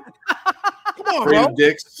 bro? Come on, Afraid bro. of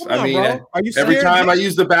dicks. Come I on, mean, bro. Are you every scared? time I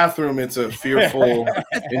use the bathroom, it's a fearful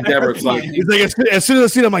endeavor. It's like He's like, as soon as I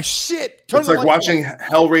see it, I'm like, shit. Turn it's the like light watching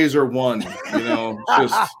Hellraiser 1, you know,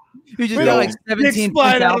 it's just You just You got know, like Dicks 17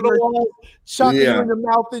 flying out of the outbursts. wall, shocking Yeah. you in the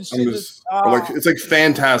mouth and I'm shit. just or like it's like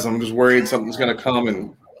Phantasm. I'm just worried something's gonna come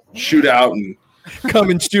and shoot out, and come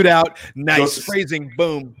and shoot out. Nice Just- phrasing.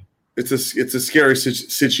 Boom. it's a scary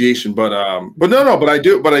situation. But I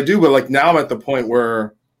do. But like now I'm at the point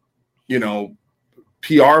where, you know,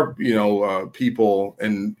 PR, people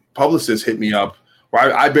and publicists hit me up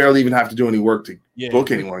where I barely even have to do any work to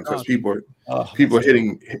book anyone because people are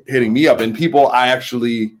hitting me up, and people I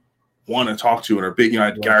actually want to talk to and are big. You know, I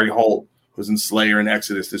had Gary Holt, who's in Slayer and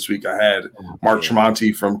Exodus this week. I had Mark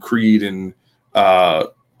Tremonti from Creed and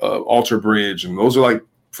Alter Bridge, and those are like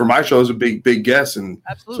for my shows a big guests, and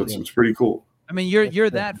Absolutely. so it's pretty cool. I mean, you're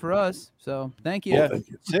that for us. So thank you, Yeah. Thank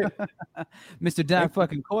you. Sick. Mr. Doc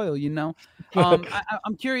fucking Coyle. You know,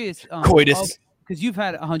 I'm curious. Coitus. Because you've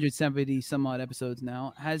had 170 some odd episodes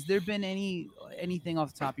now. Has there been anything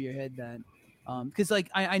off the top of your head that? Because like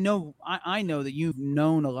I know that you've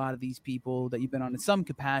known a lot of these people that you've been on in some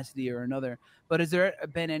capacity or another. But has there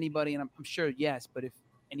been anybody? And I'm sure yes. But if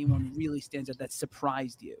anyone really stands out that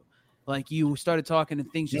surprised you, like you started talking and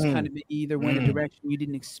things just kind of either went a direction you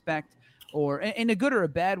didn't expect, or in a good or a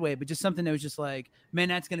bad way, but just something that was just like, man,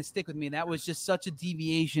 that's gonna stick with me. That was just such a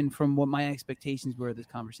deviation from what my expectations were of this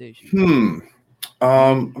conversation.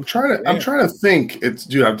 I'm trying to think. It's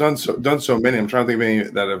dude, I've done so many. I'm trying to think of any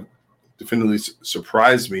that have definitively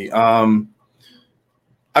surprised me. I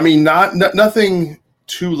mean, nothing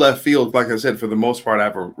too left field. Like I said, for the most part, I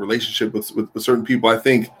have a relationship with certain people. I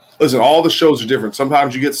think, listen, all the shows are different.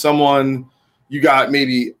 Sometimes you get someone, you got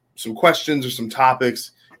maybe some questions or some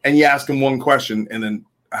topics, and you ask them one question, and then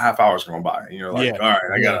a half hour's going by, and you're like, all right,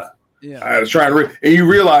 I gotta try and you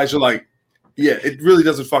realize you're like, yeah, it really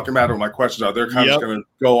doesn't fucking matter what my questions are. They're kind of just gonna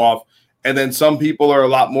go off. And then some people are a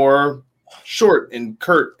lot more short and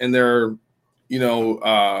curt, and they're,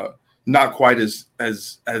 not quite as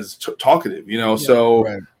talkative, So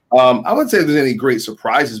Right. I wouldn't say there's any great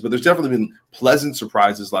surprises, but there's definitely been pleasant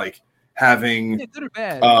surprises, like having Good or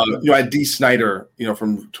bad. I had Dee Snider,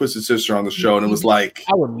 from Twisted Sister on the show, and it was like,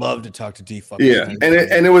 I would love to talk to D. Fucking yeah, D.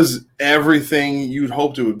 and it was everything you'd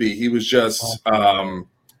hoped it would be. He was just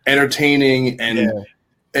entertaining and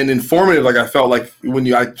informative. Like I felt like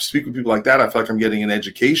when I speak with people like that, I feel like I'm getting an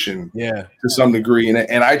education to some degree.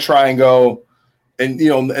 And I try and go, and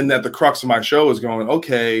and that the crux of my show is going,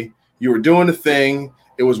 okay, you were doing a thing,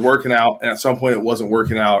 it was working out, and at some point it wasn't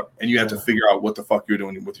working out, and you had to figure out what the fuck you're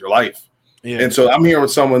doing with your life. Yeah. And so I'm here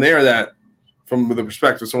with someone there that, from the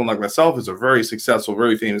perspective of someone like myself, is a very successful,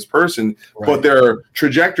 very famous person, but their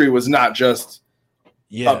trajectory was not just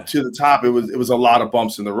up to the top. It was a lot of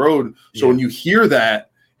bumps in the road. So when you hear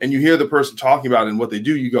that and you hear the person talking about it and what they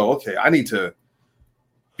do, you go, okay, I need to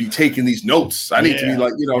be taking these notes. I need to be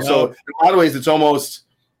like, so in a lot of ways, it's almost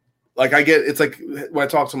like it's like when I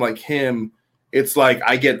talk to him like him, it's like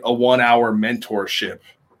I get a 1 hour mentorship,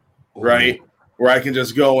 right? Where I can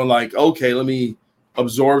just go and like, okay, let me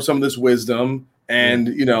absorb some of this wisdom and,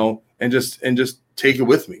 and just take it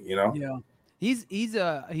with me, Yeah. He's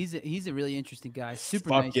a really interesting guy. Super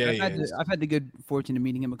Fuck nice. yeah, I've had the good fortune of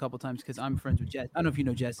meeting him a couple times because I'm friends with Jesse. I don't know if you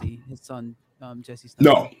know Jesse, his son, Jesse.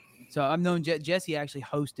 No. So I've known Jesse actually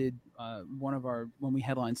hosted when we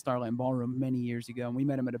headlined Starland Ballroom many years ago, and we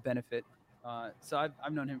met him at a benefit. So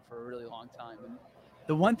I've known him for a really long time. And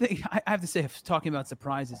the one thing I have to say, talking about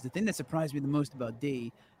surprises, the thing that surprised me the most about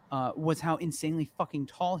D was how insanely fucking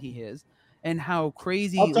tall he is, and how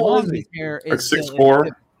crazy long his hair is. Like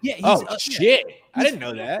 6'4". Yeah. Shit! I didn't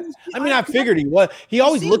know that. I mean, I figured he was. He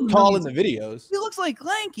always looked tall in the videos. He looks like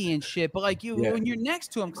lanky and shit, but like when you're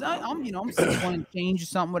next to him, because I'm 6'1" and change or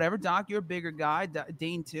something, whatever. Doc, you're a bigger guy.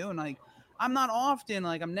 Dane too, and like I'm not often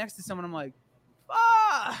like I'm next to someone. I'm like,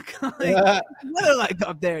 fuck, like what are like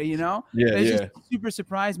up there, Yeah, It just super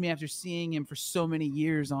surprised me after seeing him for so many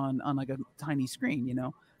years on like a tiny screen,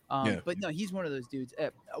 But no, he's one of those dudes.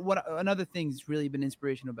 What another thing that's really been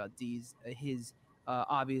inspirational about D's his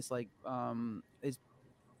obvious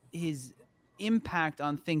his impact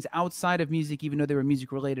on things outside of music, even though they were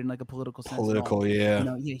music related in like a political sense.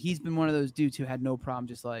 He's been one of those dudes who had no problem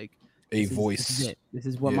just like a voice. This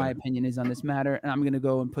is what my opinion is on this matter, and I'm gonna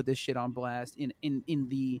go and put this shit on blast in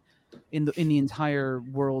the entire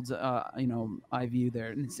world's eye view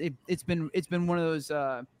there. And it's been one of those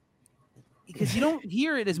because you don't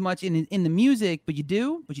hear it as much in the music, but you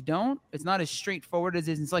do, but you don't. It's not as straightforward as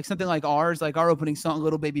it's like something like ours, like our opening song,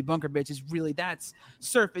 "Little Baby Bunker Bitch," is really that's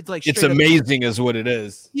surf. It's like It's straight up- amazing, is what it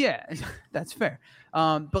is. Yeah, that's fair.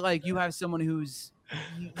 But like you have someone who's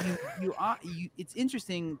it's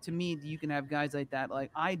interesting to me that you can have guys like that.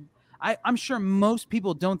 Like I'm sure most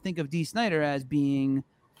people don't think of Dee Snider as being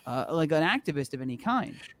like an activist of any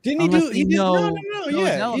kind. Didn't he Unless do? they He did. know No, those yeah. He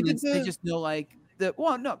did elements. They the, just know like the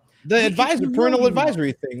no. parental know.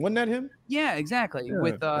 advisory thing. Wasn't that him? Yeah, exactly. Yeah,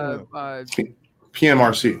 With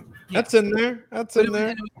PMRC. That's in there. That's in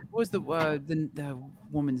there. What was the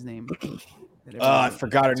woman's name? I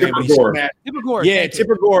forgot her name. Tipper but he Gore. smacked- Tipper Gore. Yeah, thank you.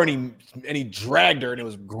 Tipper Gore, and he dragged her, and it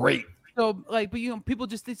was great. So like, but people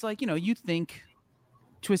just it's like you think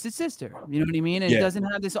Twisted Sister, you know what I mean? And Yeah. it doesn't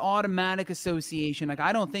have this automatic association. Like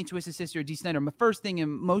I don't think Twisted Sister or Dee Snider. My first thing in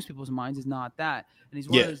most people's minds is not that. And he's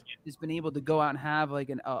one of those that's been able to go out and have like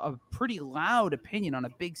a pretty loud opinion on a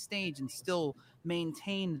big stage and still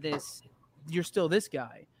maintain this. You're still this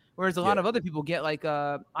guy. Whereas a lot of other people get like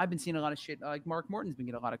I've been seeing a lot of shit. Like Mark Morton's been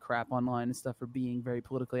getting a lot of crap online and stuff for being very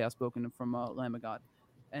politically outspoken from Lamb of God.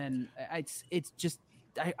 And it's just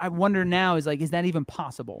I wonder now is that even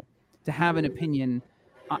possible to have an opinion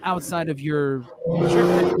outside of your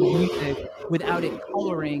music without it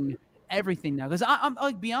coloring everything now? Because I'm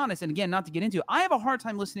like, be honest, and again, not to get into it, I have a hard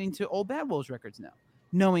time listening to old Bad Wolves records now,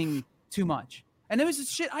 knowing too much. And there was this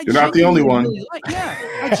shit I You're not the only one. really like. Yeah,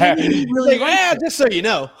 I genuinely really like. Just so you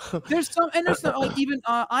know. There's some like even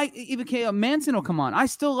Manson will come on. I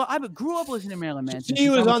grew up listening to Marilyn Manson. He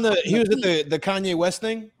was at the Kanye West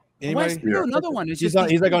thing. West, Anybody? Yeah. another one. It's He's just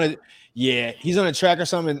he's on a track or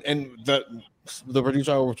something, and the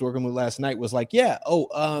producer I was working with last night was like,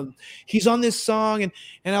 he's on this song,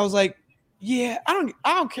 and I was like, I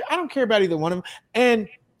don't care about either one of them, and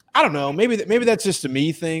I don't know, maybe that's just a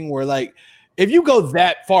me thing where like if you go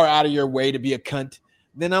that far out of your way to be a cunt,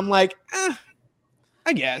 then I'm like,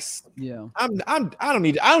 I guess. Yeah. I don't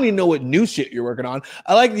need to know what new shit you're working on.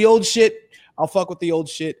 I like the old shit. I'll fuck with the old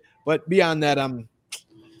shit, but beyond that,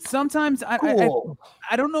 Sometimes cool.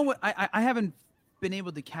 I don't know what I haven't been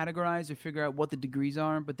able to categorize or figure out what the degrees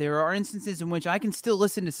are, but there are instances in which I can still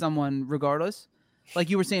listen to someone regardless. Like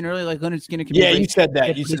you were saying earlier, like Leonard Skinner. Can be you racist. said that.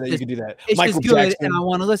 It's You said that you just- could do that. It's Michael just good, Jackson. and I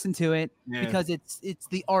want to listen to it Yeah. because it's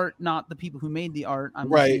the art, not the people who made the art. I'm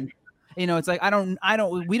Right. listening. It's like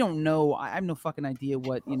we don't know. I have no fucking idea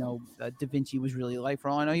what Da Vinci was really like. For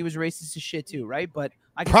all I know, he was racist as shit too, right? But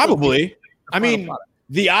I can still Probably. appreciate the I final mean, product.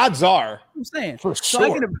 the odds are. I'm saying. For So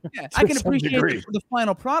sure. I can some appreciate degree. the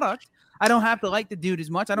final product. I don't have to like the dude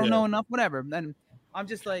as much. I don't Yeah. know enough, whatever. And I'm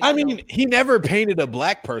just like, I mean, he never painted a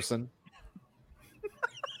black person.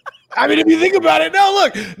 I mean, if you think about it, no,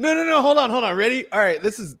 look, no, hold on, ready? All right,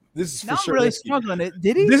 this is for now I'm sure. really whiskey. struggling.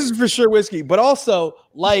 Did he? This is for sure whiskey, but also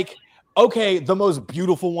like, okay, the most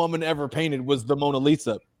beautiful woman ever painted was the Mona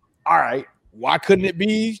Lisa. All right, why couldn't it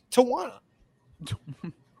be Tawana?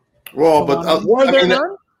 Well, but Were there I mean,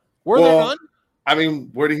 none? Were there well, none? I mean,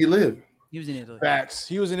 where did he live? He was in Italy. Facts.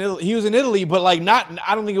 He was in Italy. He was in Italy, but like not.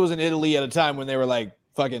 I don't think it was in Italy at a time when they were like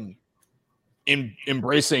fucking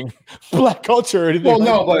embracing black culture or anything. Well,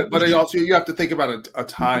 like no, but also you have to think about a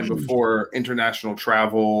time before international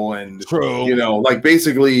travel and True. like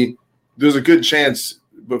basically there's a good chance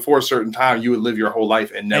before a certain time you would live your whole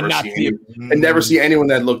life and never not see see any, and never see anyone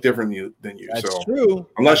that looked different than you. That's so true.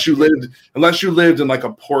 unless you lived in like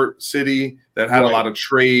a port city that had a lot of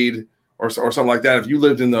trade or something like that, if you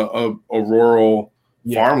lived in a rural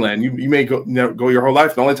farmland, you may go your whole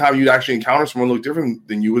life. The only time you'd actually encounter someone who looked different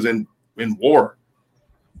than you was in war.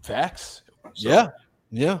 Facts. So,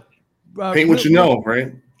 Yeah. paint what you know,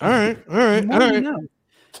 right? All right. More than you know.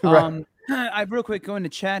 Right. I real quick go into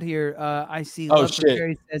chat here. I see. Oh, Love for shit.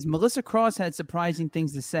 Carrie says Melissa Cross had surprising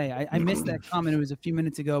things to say. I missed that comment. It was a few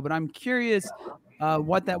minutes ago, but I'm curious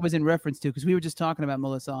what that was in reference to because we were just talking about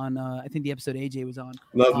Melissa on I think the episode AJ was on.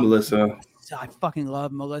 Love Melissa. I fucking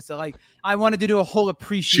love Melissa. Like I wanted to do a whole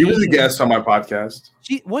appreciation. She was a guest on my podcast.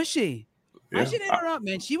 She was she. I Yeah. should interrupt,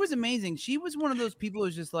 man. She was amazing. She was one of those people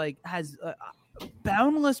who's just like has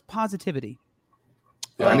boundless positivity.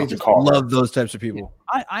 Yeah, I need to call her. Love those types of people.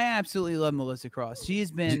 I absolutely love Melissa Cross. She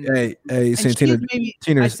has been. Hey, and Santina, she's maybe,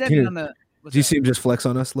 Tina, I said it Tina, on the. what's do you that? see him just flex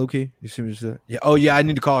on us, low key? You see him just Yeah. Oh yeah, I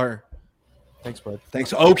need to call her. Thanks, bud.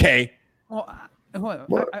 Thanks. Okay. Well,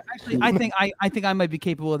 What? actually, I think I might be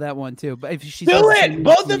capable of that one too. But if she's Do it.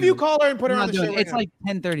 Both of you call her and put her I'm on not the show. doing it. right It's now. like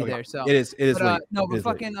 10:30 Okay. there. So It is But, late. no, It but is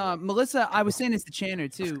late. fucking Melissa, I was saying this to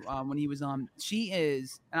Channer too when he was on. She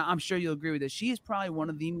is, and I'm sure you'll agree with this. She is probably one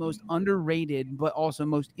of the most underrated, but also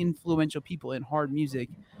most influential people in hard music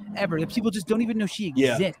ever. That people just don't even know she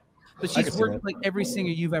Yeah. exists. But I can she's see worked that. like every singer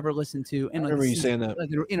you've ever listened to, and I like remember you this- saying that. like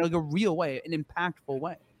in like a real way, an impactful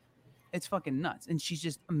way. It's fucking nuts, and she's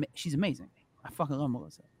just she's amazing. I fucking love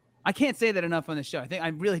Melissa. I can't say that enough on the show. I think I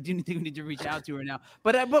really do think we need to reach out to her now.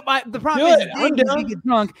 But the problem Do is, it. Dave I'm needs to down. get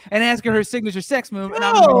drunk and ask her signature sex move, and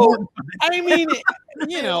I'm No, mortified. I mean,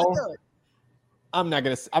 you know, Let's do it. I'm not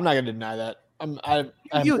gonna deny that. I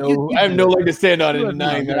have You- no you I have do no it. leg to stand on You in have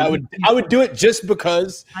denying no- that. I would do it just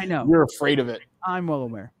because I know. you're afraid of it. I'm well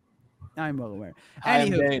aware. I'm well aware. I am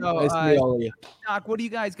Anywho, Dane. so, Nice to meet all of you. Doc, what do you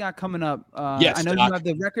guys got coming up? Yes, I know Doc. you have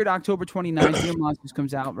the record October 29th. Dear Monsters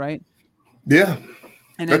comes out, right? Yeah,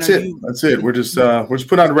 And I that's know it. That's it. We're just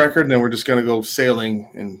putting out a record, and then we're just gonna go sailing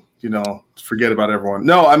and forget about everyone.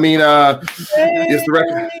 No, I mean, yes, the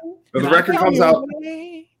record. The record comes out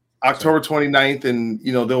October 29th, and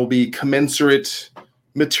there will be commensurate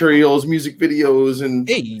materials, music videos, and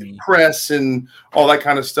Hey, press, and all that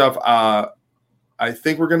kind of stuff. I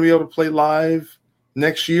think we're going to be able to play live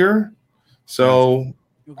next year, so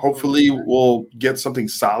hopefully we'll get something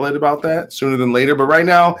solid about that sooner than later. But right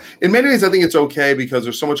now, in many ways, I think it's okay because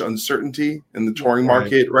there's so much uncertainty in the touring Right.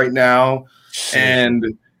 market right now, and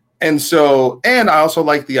I also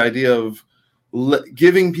like the idea of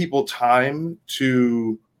giving people time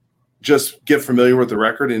to just get familiar with the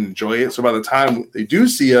record and enjoy it. So by the time they do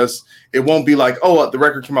see us, it won't be like, oh, the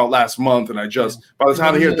record came out last month, and by the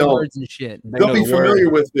time they hear it, they'll words and shit. They they'll know be the word. familiar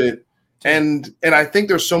with it. And I think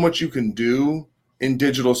there's so much you can do in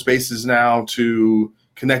digital spaces now to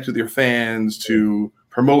connect with your fans, to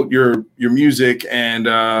promote your music, and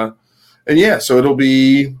yeah, so it'll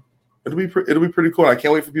be pretty cool. I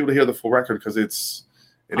can't wait for people to hear the full record because it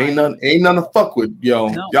ain't none to fuck with, yo.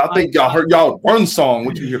 No, Y'all think y'all heard y'all one song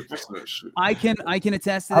when you hear this shit. I can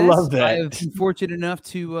attest to I this. love that. I have been fortunate enough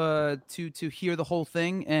to hear the whole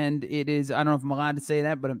thing, and it is. I don't know if I'm allowed to say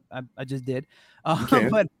that, but I just did. can.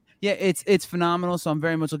 But yeah, it's phenomenal. So I'm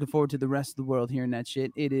very much looking forward to the rest of the world hearing that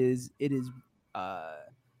shit.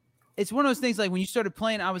 It's one of those things like when you started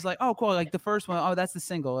playing, I was like, oh, cool. Like the first one, oh, that's the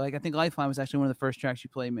single. Like I think Lifeline was actually one of the first tracks you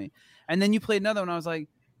played me, and then you played another one. I was like,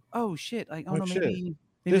 oh shit. Like oh Oh, no, shit. maybe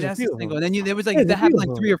There's a that's few the of single. them. And then there was like There's a that happened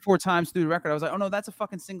few of like them. 3 or 4 times through the record. I was like, oh no, that's a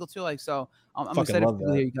fucking single too. Like so, I'm Fucking excited love to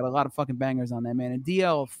that. hear you got a lot of fucking bangers on that, man. And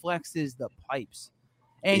DL flexes the pipes,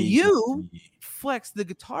 and Easy. you flex the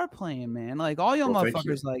guitar playing, man. Like all y'all Well, thank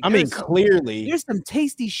you. motherfuckers. Like I mean, there's some- clearly, there's some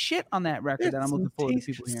tasty shit on that record that I'm looking forward to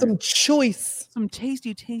people hearing. some choice. Some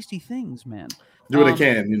tasty things, man. Do what I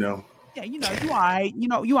can, Yeah, you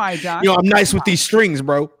I Josh. I'm nice with these strings,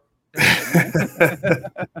 bro.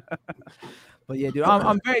 But yeah, dude,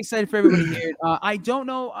 I'm very excited for everybody here. I don't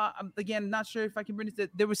know. I'm again not sure if I can bring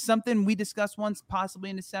it. There was something we discussed once, possibly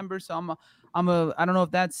in December. So I don't know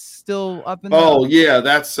if that's still up in. Oh yeah,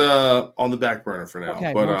 that's on the back burner for now.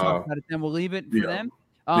 Okay, but we'll talk about it then. We'll leave it for yeah. them.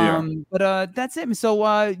 Yeah. But that's it.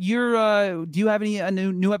 So do you have a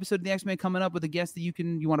new episode of the X-Men coming up with a guest that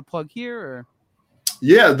you want to plug here or?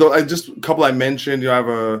 Yeah, though just a couple I mentioned. I have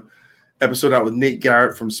a episode out with Nate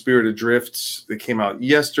Garrett from Spirit Adrift that came out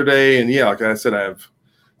yesterday, and yeah, like I said, I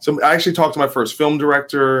actually talked to my first film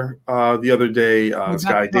director the other day. This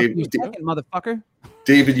guy David motherfucker.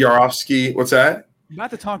 David Yarovsky. What's that? You're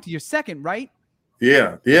about to talk to your second, right?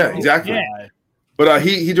 Yeah, exactly. Yeah. But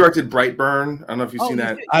he directed Brightburn. I don't know if you've seen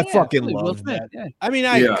that. I fucking Will love Smith, that. yeah. I mean,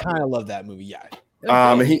 I kind of love that movie. Yeah.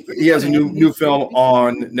 He has a new film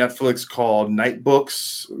on Netflix called Night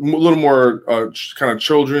Books, a little more kind of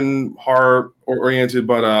children horror oriented,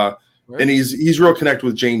 but and he's real connected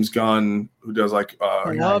with James Gunn, who does like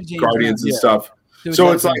love James Guardians Gunn. and stuff. Dude, So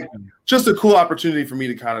love it's like James Gunn. just a cool opportunity for me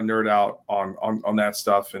to kind of nerd out on that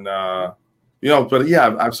stuff, and but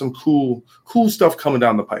yeah, I have some cool stuff coming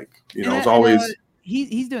down the pike. It's always.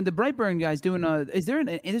 He's doing the Brightburn guy's doing is there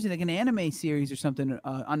like an anime series or something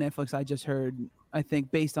on Netflix? I just heard, I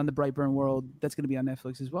think based on the Brightburn world that's going to be on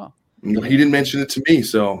Netflix as well. He didn't mention it to me,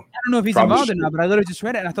 so I don't know if he's Probably involved or should. not, but I literally just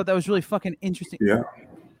read it and I thought that was really fucking interesting. Yeah.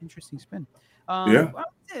 Interesting spin. Yeah.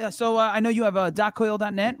 So I know you have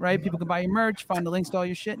dotcoil.net, right? People can buy your merch, find the links to all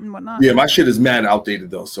your shit and whatnot. yeah, my shit is mad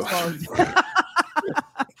outdated though. So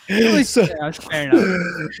So- Yeah, fair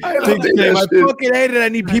enough. I don't think I that shit- fucking hate it. I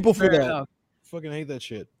need people for Fair that. enough. Fucking hate that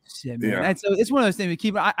shit. Shit, man. Yeah. And so it's one of those things we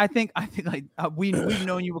keep. I think like we've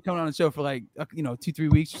known you were coming on the show for like 2-3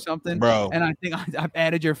 weeks or something, Bro. And I think I've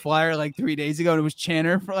added your flyer like 3 days ago, and it was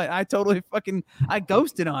Channer for like I totally fucking I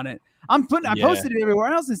ghosted on it. I Yeah. posted it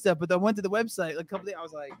everywhere else and stuff, but I went to the website like a couple days. I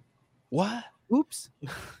was like, What? oops,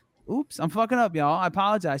 I'm fucking up, y'all. I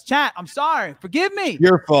apologize. Chat, I'm sorry. Forgive me.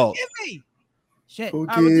 Your fault. Forgive me. Shit. All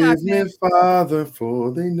right, what's Forgive up, man? me, Father,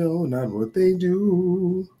 for they know not what they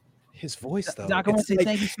do. His voice though. Doc, I want to say It's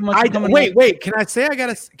like- thank you so much. for coming on. wait. Can I say I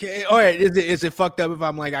gotta? All right. Is it fucked up if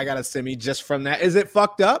I'm like I got a semi just from that? Is it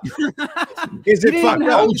fucked up? Is You it didn't fucked even up?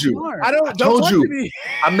 have Told the you. guitar. I don't told want you. to be.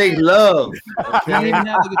 I make love. You didn't even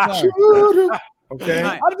have the guitar. Okay. All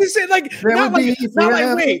right. I'm just saying, like, There not would like, be not like,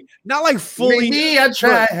 forever. wait, not like fully. Maybe I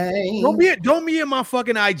try. Don't be in my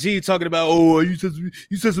fucking IG talking about, oh, you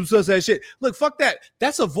said some sus ass shit. Look, fuck that.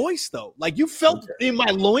 That's a voice though. Like you felt in my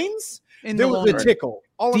loins, In there the was a loins. tickle.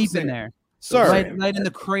 All I'm Deep saying. in there, Sir. right in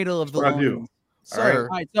the cradle of the That's what I do. loins. Sir.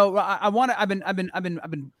 All right, so I want to. I've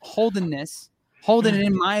been holding it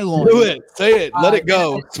in my loins. Do it. Say it. Let it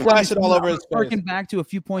go. and- Splash it all over his face. Harking back to a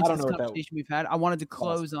few points I of don't this know what that conversation we've had, I wanted to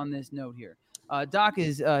close on this note here. Doc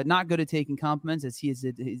is not good at taking compliments, as he's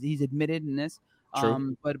admitted in this.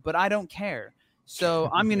 True. But I don't care. So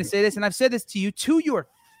I'm going to say this, and I've said this to you to your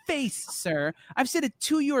face, sir. I've said it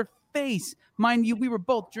to your face. Mind you, we were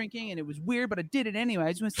both drinking, and it was weird, but I did it anyway.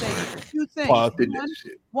 I just want to say two things. Paul did that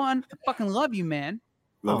shit. One, I fucking love you, man.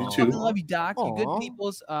 Love you Aw. Fucking too. love you, Doc. You good Aw.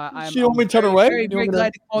 peoples. I'm, She don't I'm mean turn very, away? Very, You very want me to-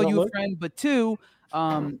 glad to call you you don't a look? friend. But two,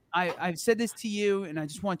 I've said this to you, and I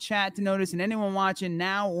just want chat to notice, and anyone watching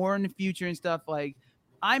now or in the future and stuff. Like,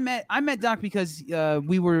 I met Doc because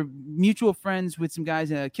we were mutual friends with some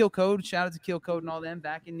guys. Kill Code. Shout out to Kill Code and all them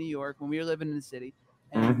back in New York when we were living in the city.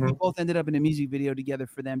 And we both ended up in a music video together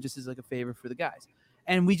for them, just as like a favor for the guys.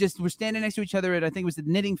 And we just were standing next to each other at, I think it was the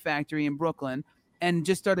Knitting Factory in Brooklyn, and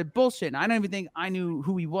just started bullshitting. I don't even think I knew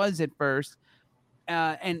who he was at first.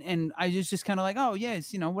 And I was just kind of like, oh yeah,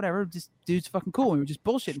 it's, whatever, just dude's fucking cool. And we were just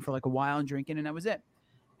bullshitting for like a while and drinking, and that was it.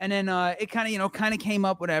 And then it kind of came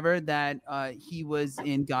up, whatever, that he was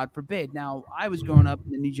in God Forbid. Now, I was growing up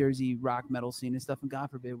in the New Jersey rock metal scene and stuff, and God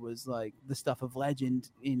Forbid was like the stuff of legend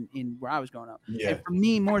in where I was growing up. Yeah. And for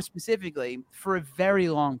me, more specifically, for a very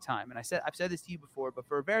long time, and I've said this to you before, but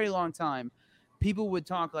for a very long time, people would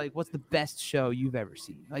talk like, what's the best show you've ever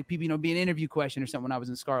seen? Like people, be an interview question or something when I was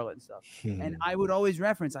in Scarlet and stuff. And I would always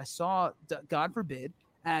reference, I saw, God Forbid,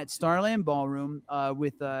 at Starland Ballroom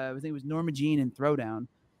with, I think it was Norma Jean and Throwdown.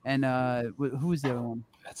 And who was the other one?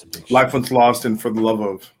 That's a big Life Once Lost and For the Love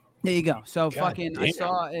of. There you go. So God I damn.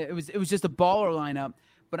 saw it was just a baller lineup.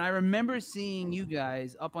 But I remember seeing you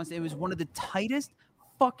guys up on stage. It was one of the tightest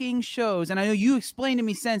fucking shows. And I know you explained to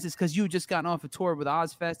me since it's because you had just gotten off a tour with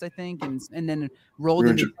Ozfest, I think, and then rolled We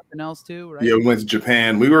were into in something else too, right? Yeah, we went to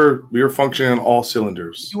Japan. We were functioning on all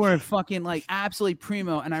cylinders. You were fucking like absolutely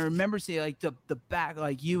primo, and I remember seeing like the back,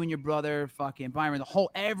 like you and your brother, fucking Byron. The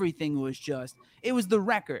whole everything was just, it was the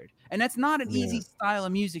record, and that's not an easy style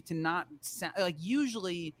of music to not sound like.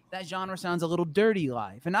 Usually that genre sounds a little dirty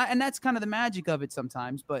live, and that's kind of the magic of it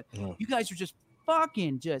sometimes. But you guys are just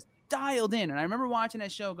fucking just dialed in, and I remember watching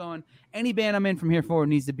that show, going, any band I'm in from here forward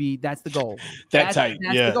needs to be. That's the goal. That tight.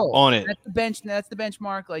 That's Yeah, the goal. on it. That's the bench. That's the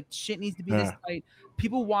benchmark. Like shit needs to be this tight.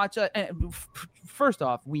 People watch. First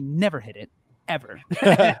off, we never hit it ever.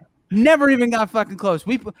 Never even got fucking close.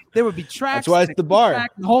 There would be tracks. That's why it's the bar.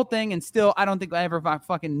 track, the whole thing, and still, I don't think I ever got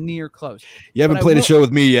fucking near close. You haven't But I played a will- show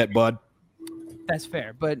with me yet, bud. That's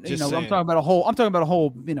fair, but Just I'm saying. talking about a whole.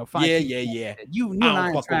 5 Yeah, people. yeah. You and I I don't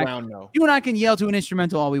on fuck track. around though. You and I can yell to an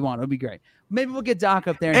instrumental all we want. It'll be great. Maybe we'll get Doc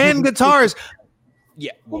up there And guitars.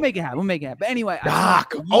 Yeah. We'll make it happen. We'll make it happen. But anyway, I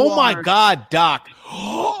Doc. thought you Oh my are- God, Doc.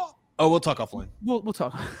 Oh, we'll talk offline. We'll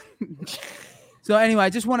talk. So anyway, I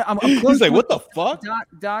just want to. I'm He's close like, to- what the fuck?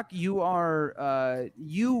 Doc, you are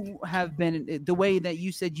you have been the way that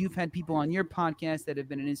you said you've had people on your podcast that have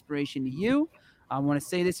been an inspiration to you. I want to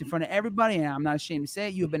say this in front of everybody, and I'm not ashamed to say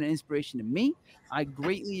it. You have been an inspiration to me. I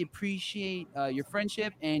greatly appreciate your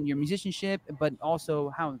friendship and your musicianship, but also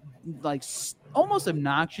how almost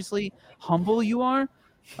obnoxiously humble you are.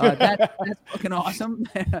 That's fucking awesome.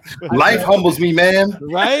 Life humbles me, man.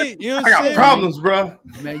 Right? You know I what I'm got saying? problems, bro.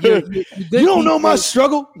 Man, you're good You don't know my people.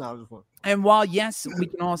 struggle. No, I'm just playing. And while yes, we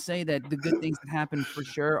can all say that the good things that happen for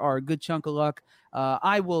sure are a good chunk of luck.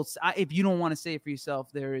 If you don't want to say it for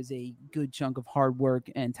yourself, there is a good chunk of hard work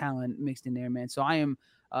and talent mixed in there, man. So I am.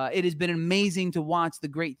 It has been amazing to watch the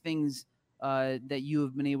great things that you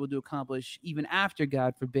have been able to accomplish, even after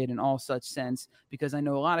God Forbid, in all such sense. Because I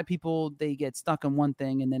know a lot of people, they get stuck on one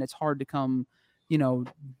thing, and then it's hard to come,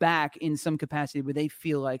 back in some capacity where they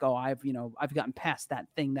feel like, oh, I've gotten past that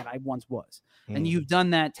thing that I once was. And you've done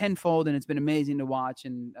that tenfold, and it's been amazing to watch.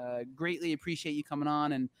 And greatly appreciate you coming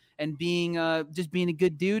on and being just being a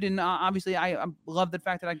good dude. And obviously, I love the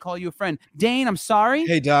fact that I call you a friend. Dane, I'm sorry.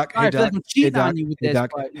 Hey Doc. Sorry, Hey I feel like Doc. I'm cheating Hey Doc. on you with Hey this,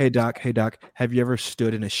 Doc. but- Hey Doc. Hey Doc. Have you ever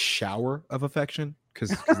stood in a shower of affection? Because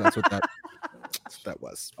that's what that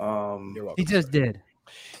was. You're welcome. He just did.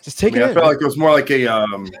 Just take I it in. felt like it was more like a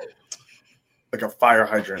fire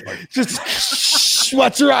hydrant. Like Just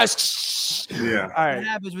Watch your eyes. Yeah. All What right.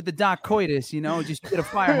 happens with the Doc coitus, just get a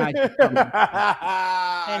fire hydrant. coming.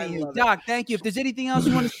 Anyway, Doc, thank you. If there's anything else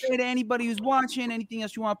you want to say to anybody who's watching, anything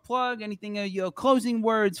else you want to plug, anything, your closing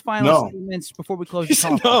words, final No. statements before we close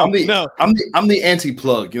the call. I'm the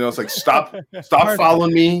anti-plug. It's like stop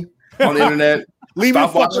following me on the internet. Leave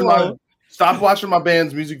Stop me watching alone. Stop watching my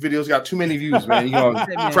band's music videos. Got too many views, man. Man.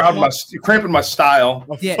 You're cramping my style.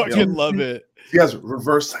 Yeah. Fucking love it. He has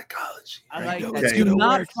reverse psychology. I like Okay. that. Do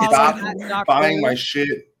not follow Stop that Doc buying Coyle. my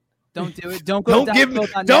shit. Don't do it. Don't go.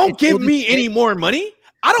 Don't give me any more money.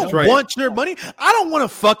 I don't That's right. want your money. I don't want to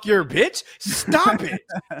fuck your bitch. Stop it.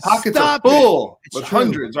 Pockets Stop are full It's with true.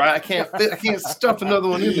 hundreds, right? I can't stuff another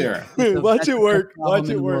one in there. it. Watch it work. Watch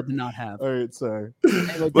it work. To not have. All right, sorry.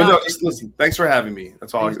 Anyway, But no, Doc, just listen. Thanks for having me.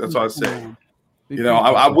 That's all I say. man. We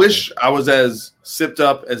I wish I was as sipped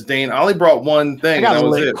up as Dane. I only brought one I thing. got That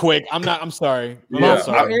was lit it. quick. I'm sorry. I'm Yeah, not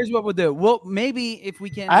sorry. Here's what we'll do. Well, maybe if we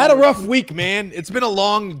can. I had a rough week, man. It's been a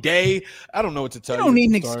long day. I don't know what to tell You you. don't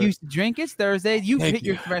need an Sorry. excuse to drink. It's Thursday. You've Thank hit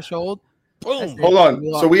your you. threshold. Boom. Hold on.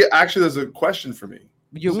 So there's a question for me.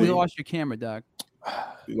 We Sweet. lost your camera, Doc.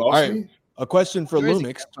 You lost All right. me? A question for There is a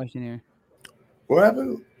Lumix. question here. What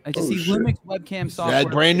happened? I just Oh, see shit. Lumix webcam software.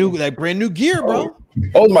 That brand new gear, bro.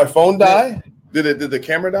 Oh, did my phone die? Did the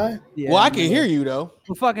camera die? Yeah, Well, I can hear you though.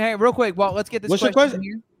 Well, fucking hey, real quick. Well, let's get this What's your question,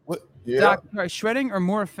 question? here. Yeah. Doc, all right, shredding or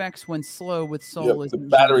more effects when slow with soul Yep, is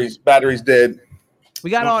the battery's dead. We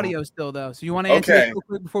got Uh-oh. audio still though, so you want to answer Okay. this real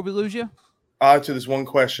quick before we lose you? To this one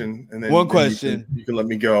question, and then One then question. You can let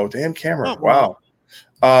me go. Damn camera! Oh, Wow.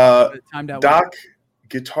 Timed out. Doc,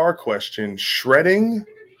 guitar question: shredding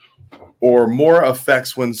or more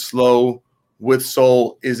effects when slow with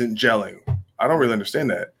soul isn't gelling? I don't really understand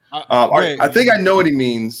that. I think I know what he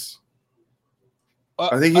means.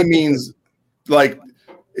 I think he means like,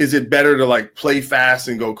 is it better to like play fast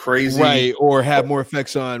and go crazy? right, or have more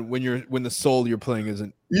effects on when the soul you're playing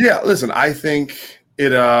isn't. Yeah, listen, I think it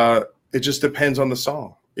just depends on the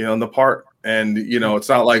song, and the part. And it's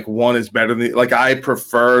not like one is better than like I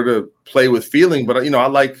prefer to play with feeling, but I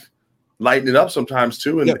like lighten it up sometimes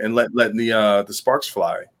too and letting the sparks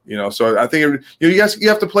fly. So I think you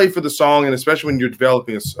have to play for the song, and especially when you're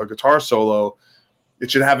developing a guitar solo, it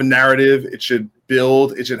should have a narrative, it should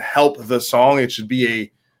build, it should help the song, it should be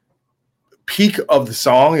a peak of the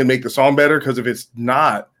song and make the song better, because if it's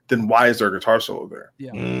not, then why is there a guitar solo there?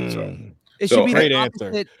 Yeah. It So, should be great the answer.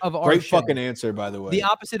 opposite of our Great show. fucking answer, by the way. The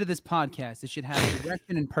opposite of this podcast. It should have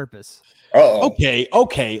direction and purpose. Uh-oh.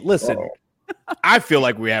 Okay. Listen, Uh-oh. I feel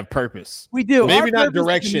like we have purpose. We do. Maybe Our not purpose is to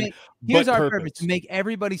direction, here's but our purpose. to make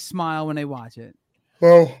everybody smile when they watch it.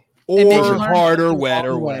 Well, It makes you Or learn hard or something wet or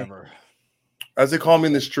along the way. whatever. as they call me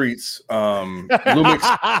in the streets, Lumix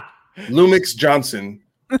Johnson.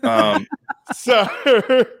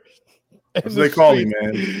 Sir. That's what they call me,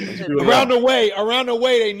 man. Around the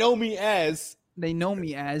way, they know me as. They know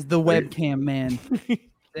me as the webcam man.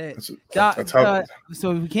 That's Doc, how.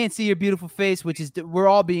 so we can't see your beautiful face, which is we're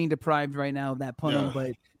all being deprived right now of that pun. Yeah.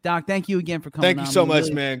 But Doc, thank you again for coming. Thank you on. so We much,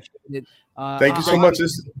 really man. appreciate it. Thank you so much.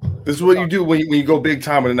 This is what you do when you go big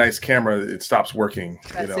time with a nice camera. It stops working.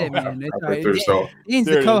 That's it, man. It's all halfway right. through, so Ian's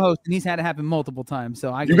There it the is. co-host, and he's had it happen multiple times.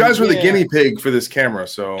 So you guys were the Yeah. guinea pig for this camera.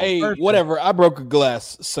 So Hey, Perfect. whatever. I broke a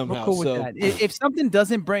glass we're somehow. cool with so that. If something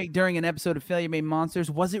doesn't break during an episode of Failure Made Monsters,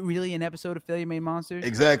 was it really an episode of Failure Made Monsters?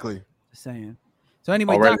 exactly. Just saying. So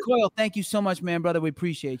anyway, All right. Doc Coyle, thank you so much, man, brother. We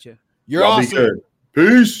appreciate you. You're y'all awesome. be good.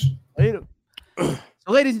 Peace. Later. So,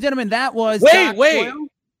 ladies and gentlemen, that was Wait, Doc wait. Coyle.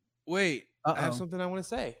 Wait, I have Uh-oh. something I want to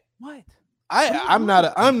say. What? I'm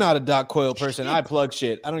not a Doc Coyle person. I plug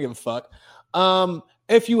shit. I don't give a fuck.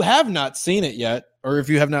 If you have not seen it yet, or if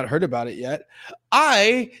you have not heard about it yet,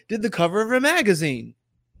 I did the cover of a magazine.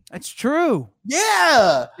 That's true.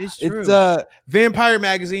 Yeah. It's true. It's Vampire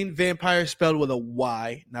Magazine, vampire spelled with a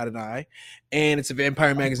Y, not an I. And it's at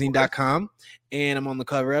vampiremagazine.com. And I'm on the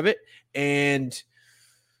cover of it. And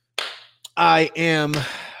I am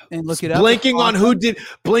and look it up. blanking on who did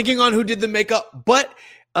the makeup, but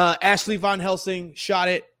Ashley Von Helsing shot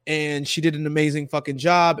it, and she did an amazing fucking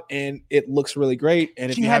job, and it looks really great. And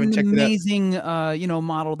if She you had haven't an checked it out, amazing,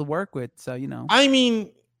 model to work with. So I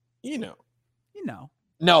mean,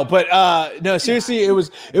 no, but no, seriously, it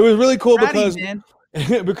was really cool Proud of you, because man.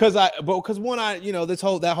 because that whole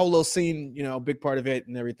little scene, big part of it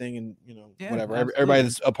and everything, and Yeah, whatever. absolutely. Everybody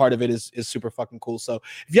that's a part of it is super fucking cool. So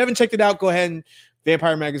if you haven't checked it out, go ahead and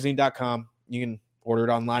vampiremagazine.com. You can order it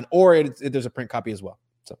online, or there's a print copy as well.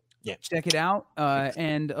 So yeah, Check it out.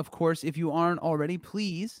 And of course, if you aren't already,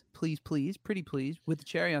 please, pretty please, with the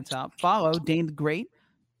cherry on top, follow Dane the Great.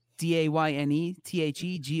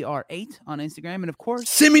 DAYNETHEGR8 on Instagram. And of course,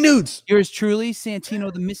 Send me nudes. yours truly,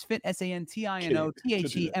 Santino the Misfit, SANTINO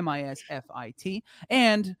THEMISFIT.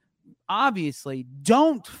 And obviously,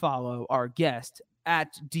 don't follow our guest at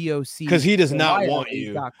DOC Because he does not want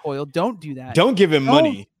you. Coil. Don't do that. Don't give him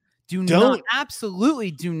money. Do Don't- not.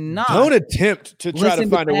 Absolutely do not. Don't attempt to try Listen to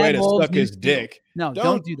to find a way Bad to Wolves suck his Music. dick. No,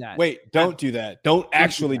 don't do that. Wait, don't do that. Don't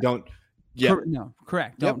actually that. don't. Yeah. No,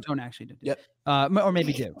 correct. Yep. Don't actually do that. Yep. Or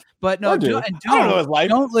maybe do. But no, Or do. don't, and I don't know his life.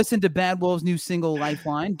 don't listen to Bad Wolves' new single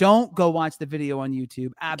Lifeline. Don't go watch the video on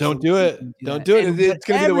YouTube. Don't do it. Absolutely Don't that. do it. And It's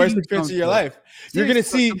going to be the whatever worst you experience don't of your do. life. You're going to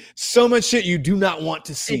Seriously, see so much shit you do not want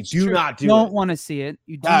to see. it's Do true. not do You don't it. want to see it.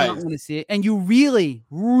 You do Guys. not want to see it. And you really,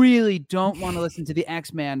 really don't want to listen to the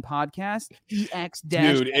X-Man podcast, Dude,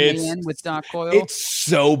 EX-Man with Doc Coyle. It's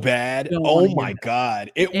so bad. Don't Oh wanna hear my that.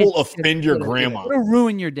 God. It It's will offend your it'll- grandma. It'll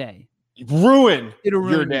ruin your day. Ruin It'll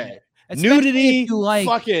your ruin day. Especially Nudity, if you like,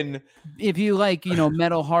 fucking. if you like,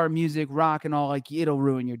 metal, hard music, rock, and all, like, it'll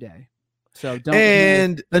ruin your day. So don't.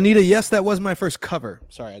 And Anita, yes, that was my first cover.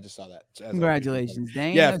 Sorry, I just saw that. As I was reading. Congratulations,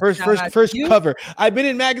 Dane. Yeah, first Shout out to first you. cover. I've been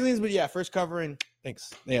in magazines, but yeah, first cover and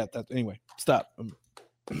thanks. Yeah, anyway. Stop.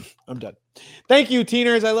 I'm done. Thank you,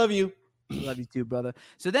 teeners. I love you. Love you too, brother.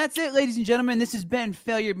 So that's it, ladies and gentlemen. This has been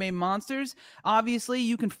Failure Made Monsters. Obviously,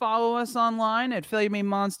 you can follow us online at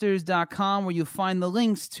failureMadeMonsters.com, where you'll find the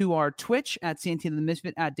links to our Twitch at Santino the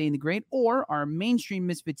Misfit, at Dane the Great, or our Mainstream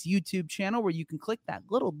Misfits YouTube channel, where you can click that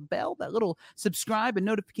little bell, that little subscribe and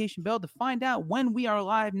notification bell to find out when we are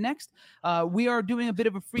live next. We are doing a bit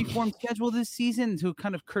of a free-form schedule this season to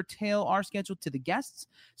kind of curtail our schedule to the guests.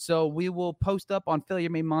 So we will post up on Failure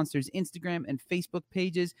Made Monsters Instagram and Facebook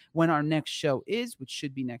pages when our next show is, which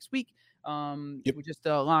should be next week. Yep. We're just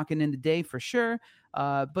locking in the day for sure.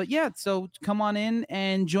 But yeah, so come on in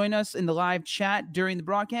and join us in the live chat during the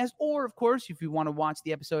broadcast, or of course, if you want to watch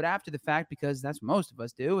the episode after the fact, because that's what most of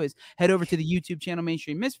us do, is head over to the YouTube channel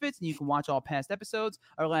Mainstream Misfits, and you can watch all past episodes.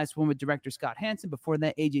 Our last one with director Scott Hansen, before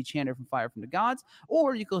that AJ Chandler from Fire from the Gods,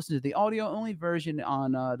 or you can listen to the audio only version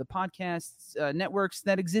on the podcasts networks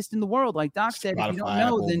that exist in the world. Like Doc said, if you don't Spotify, know,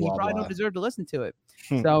 Apple, then you blah, probably blah. don't deserve to listen to it.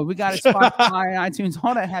 So we got it Spotify, iTunes,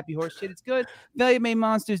 all that happy horse shit. It's good.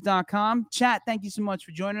 FailureMadeMonsters.com. Chat, thank you so much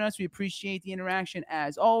for joining us. We appreciate the interaction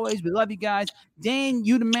as always. We love you guys. Dane,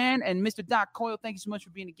 you the man, and Mr. Doc Coyle, thank you so much for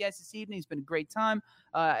being a guest this evening. It's been a great time.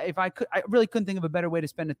 If I could, I really couldn't think of a better way to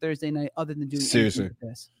spend a Thursday night other than doing Seriously. anything but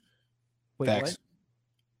this. Wait, Facts. what?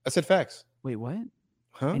 I said facts. Wait, what?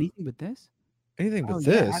 Huh? Anything but this? Anything but Oh,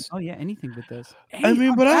 this. Yeah, anything but this. I mean,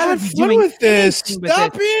 I'm but I glad had to be fun doing with this. anything but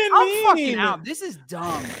Stop this. being I'm mean. fucking out. This is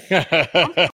dumb.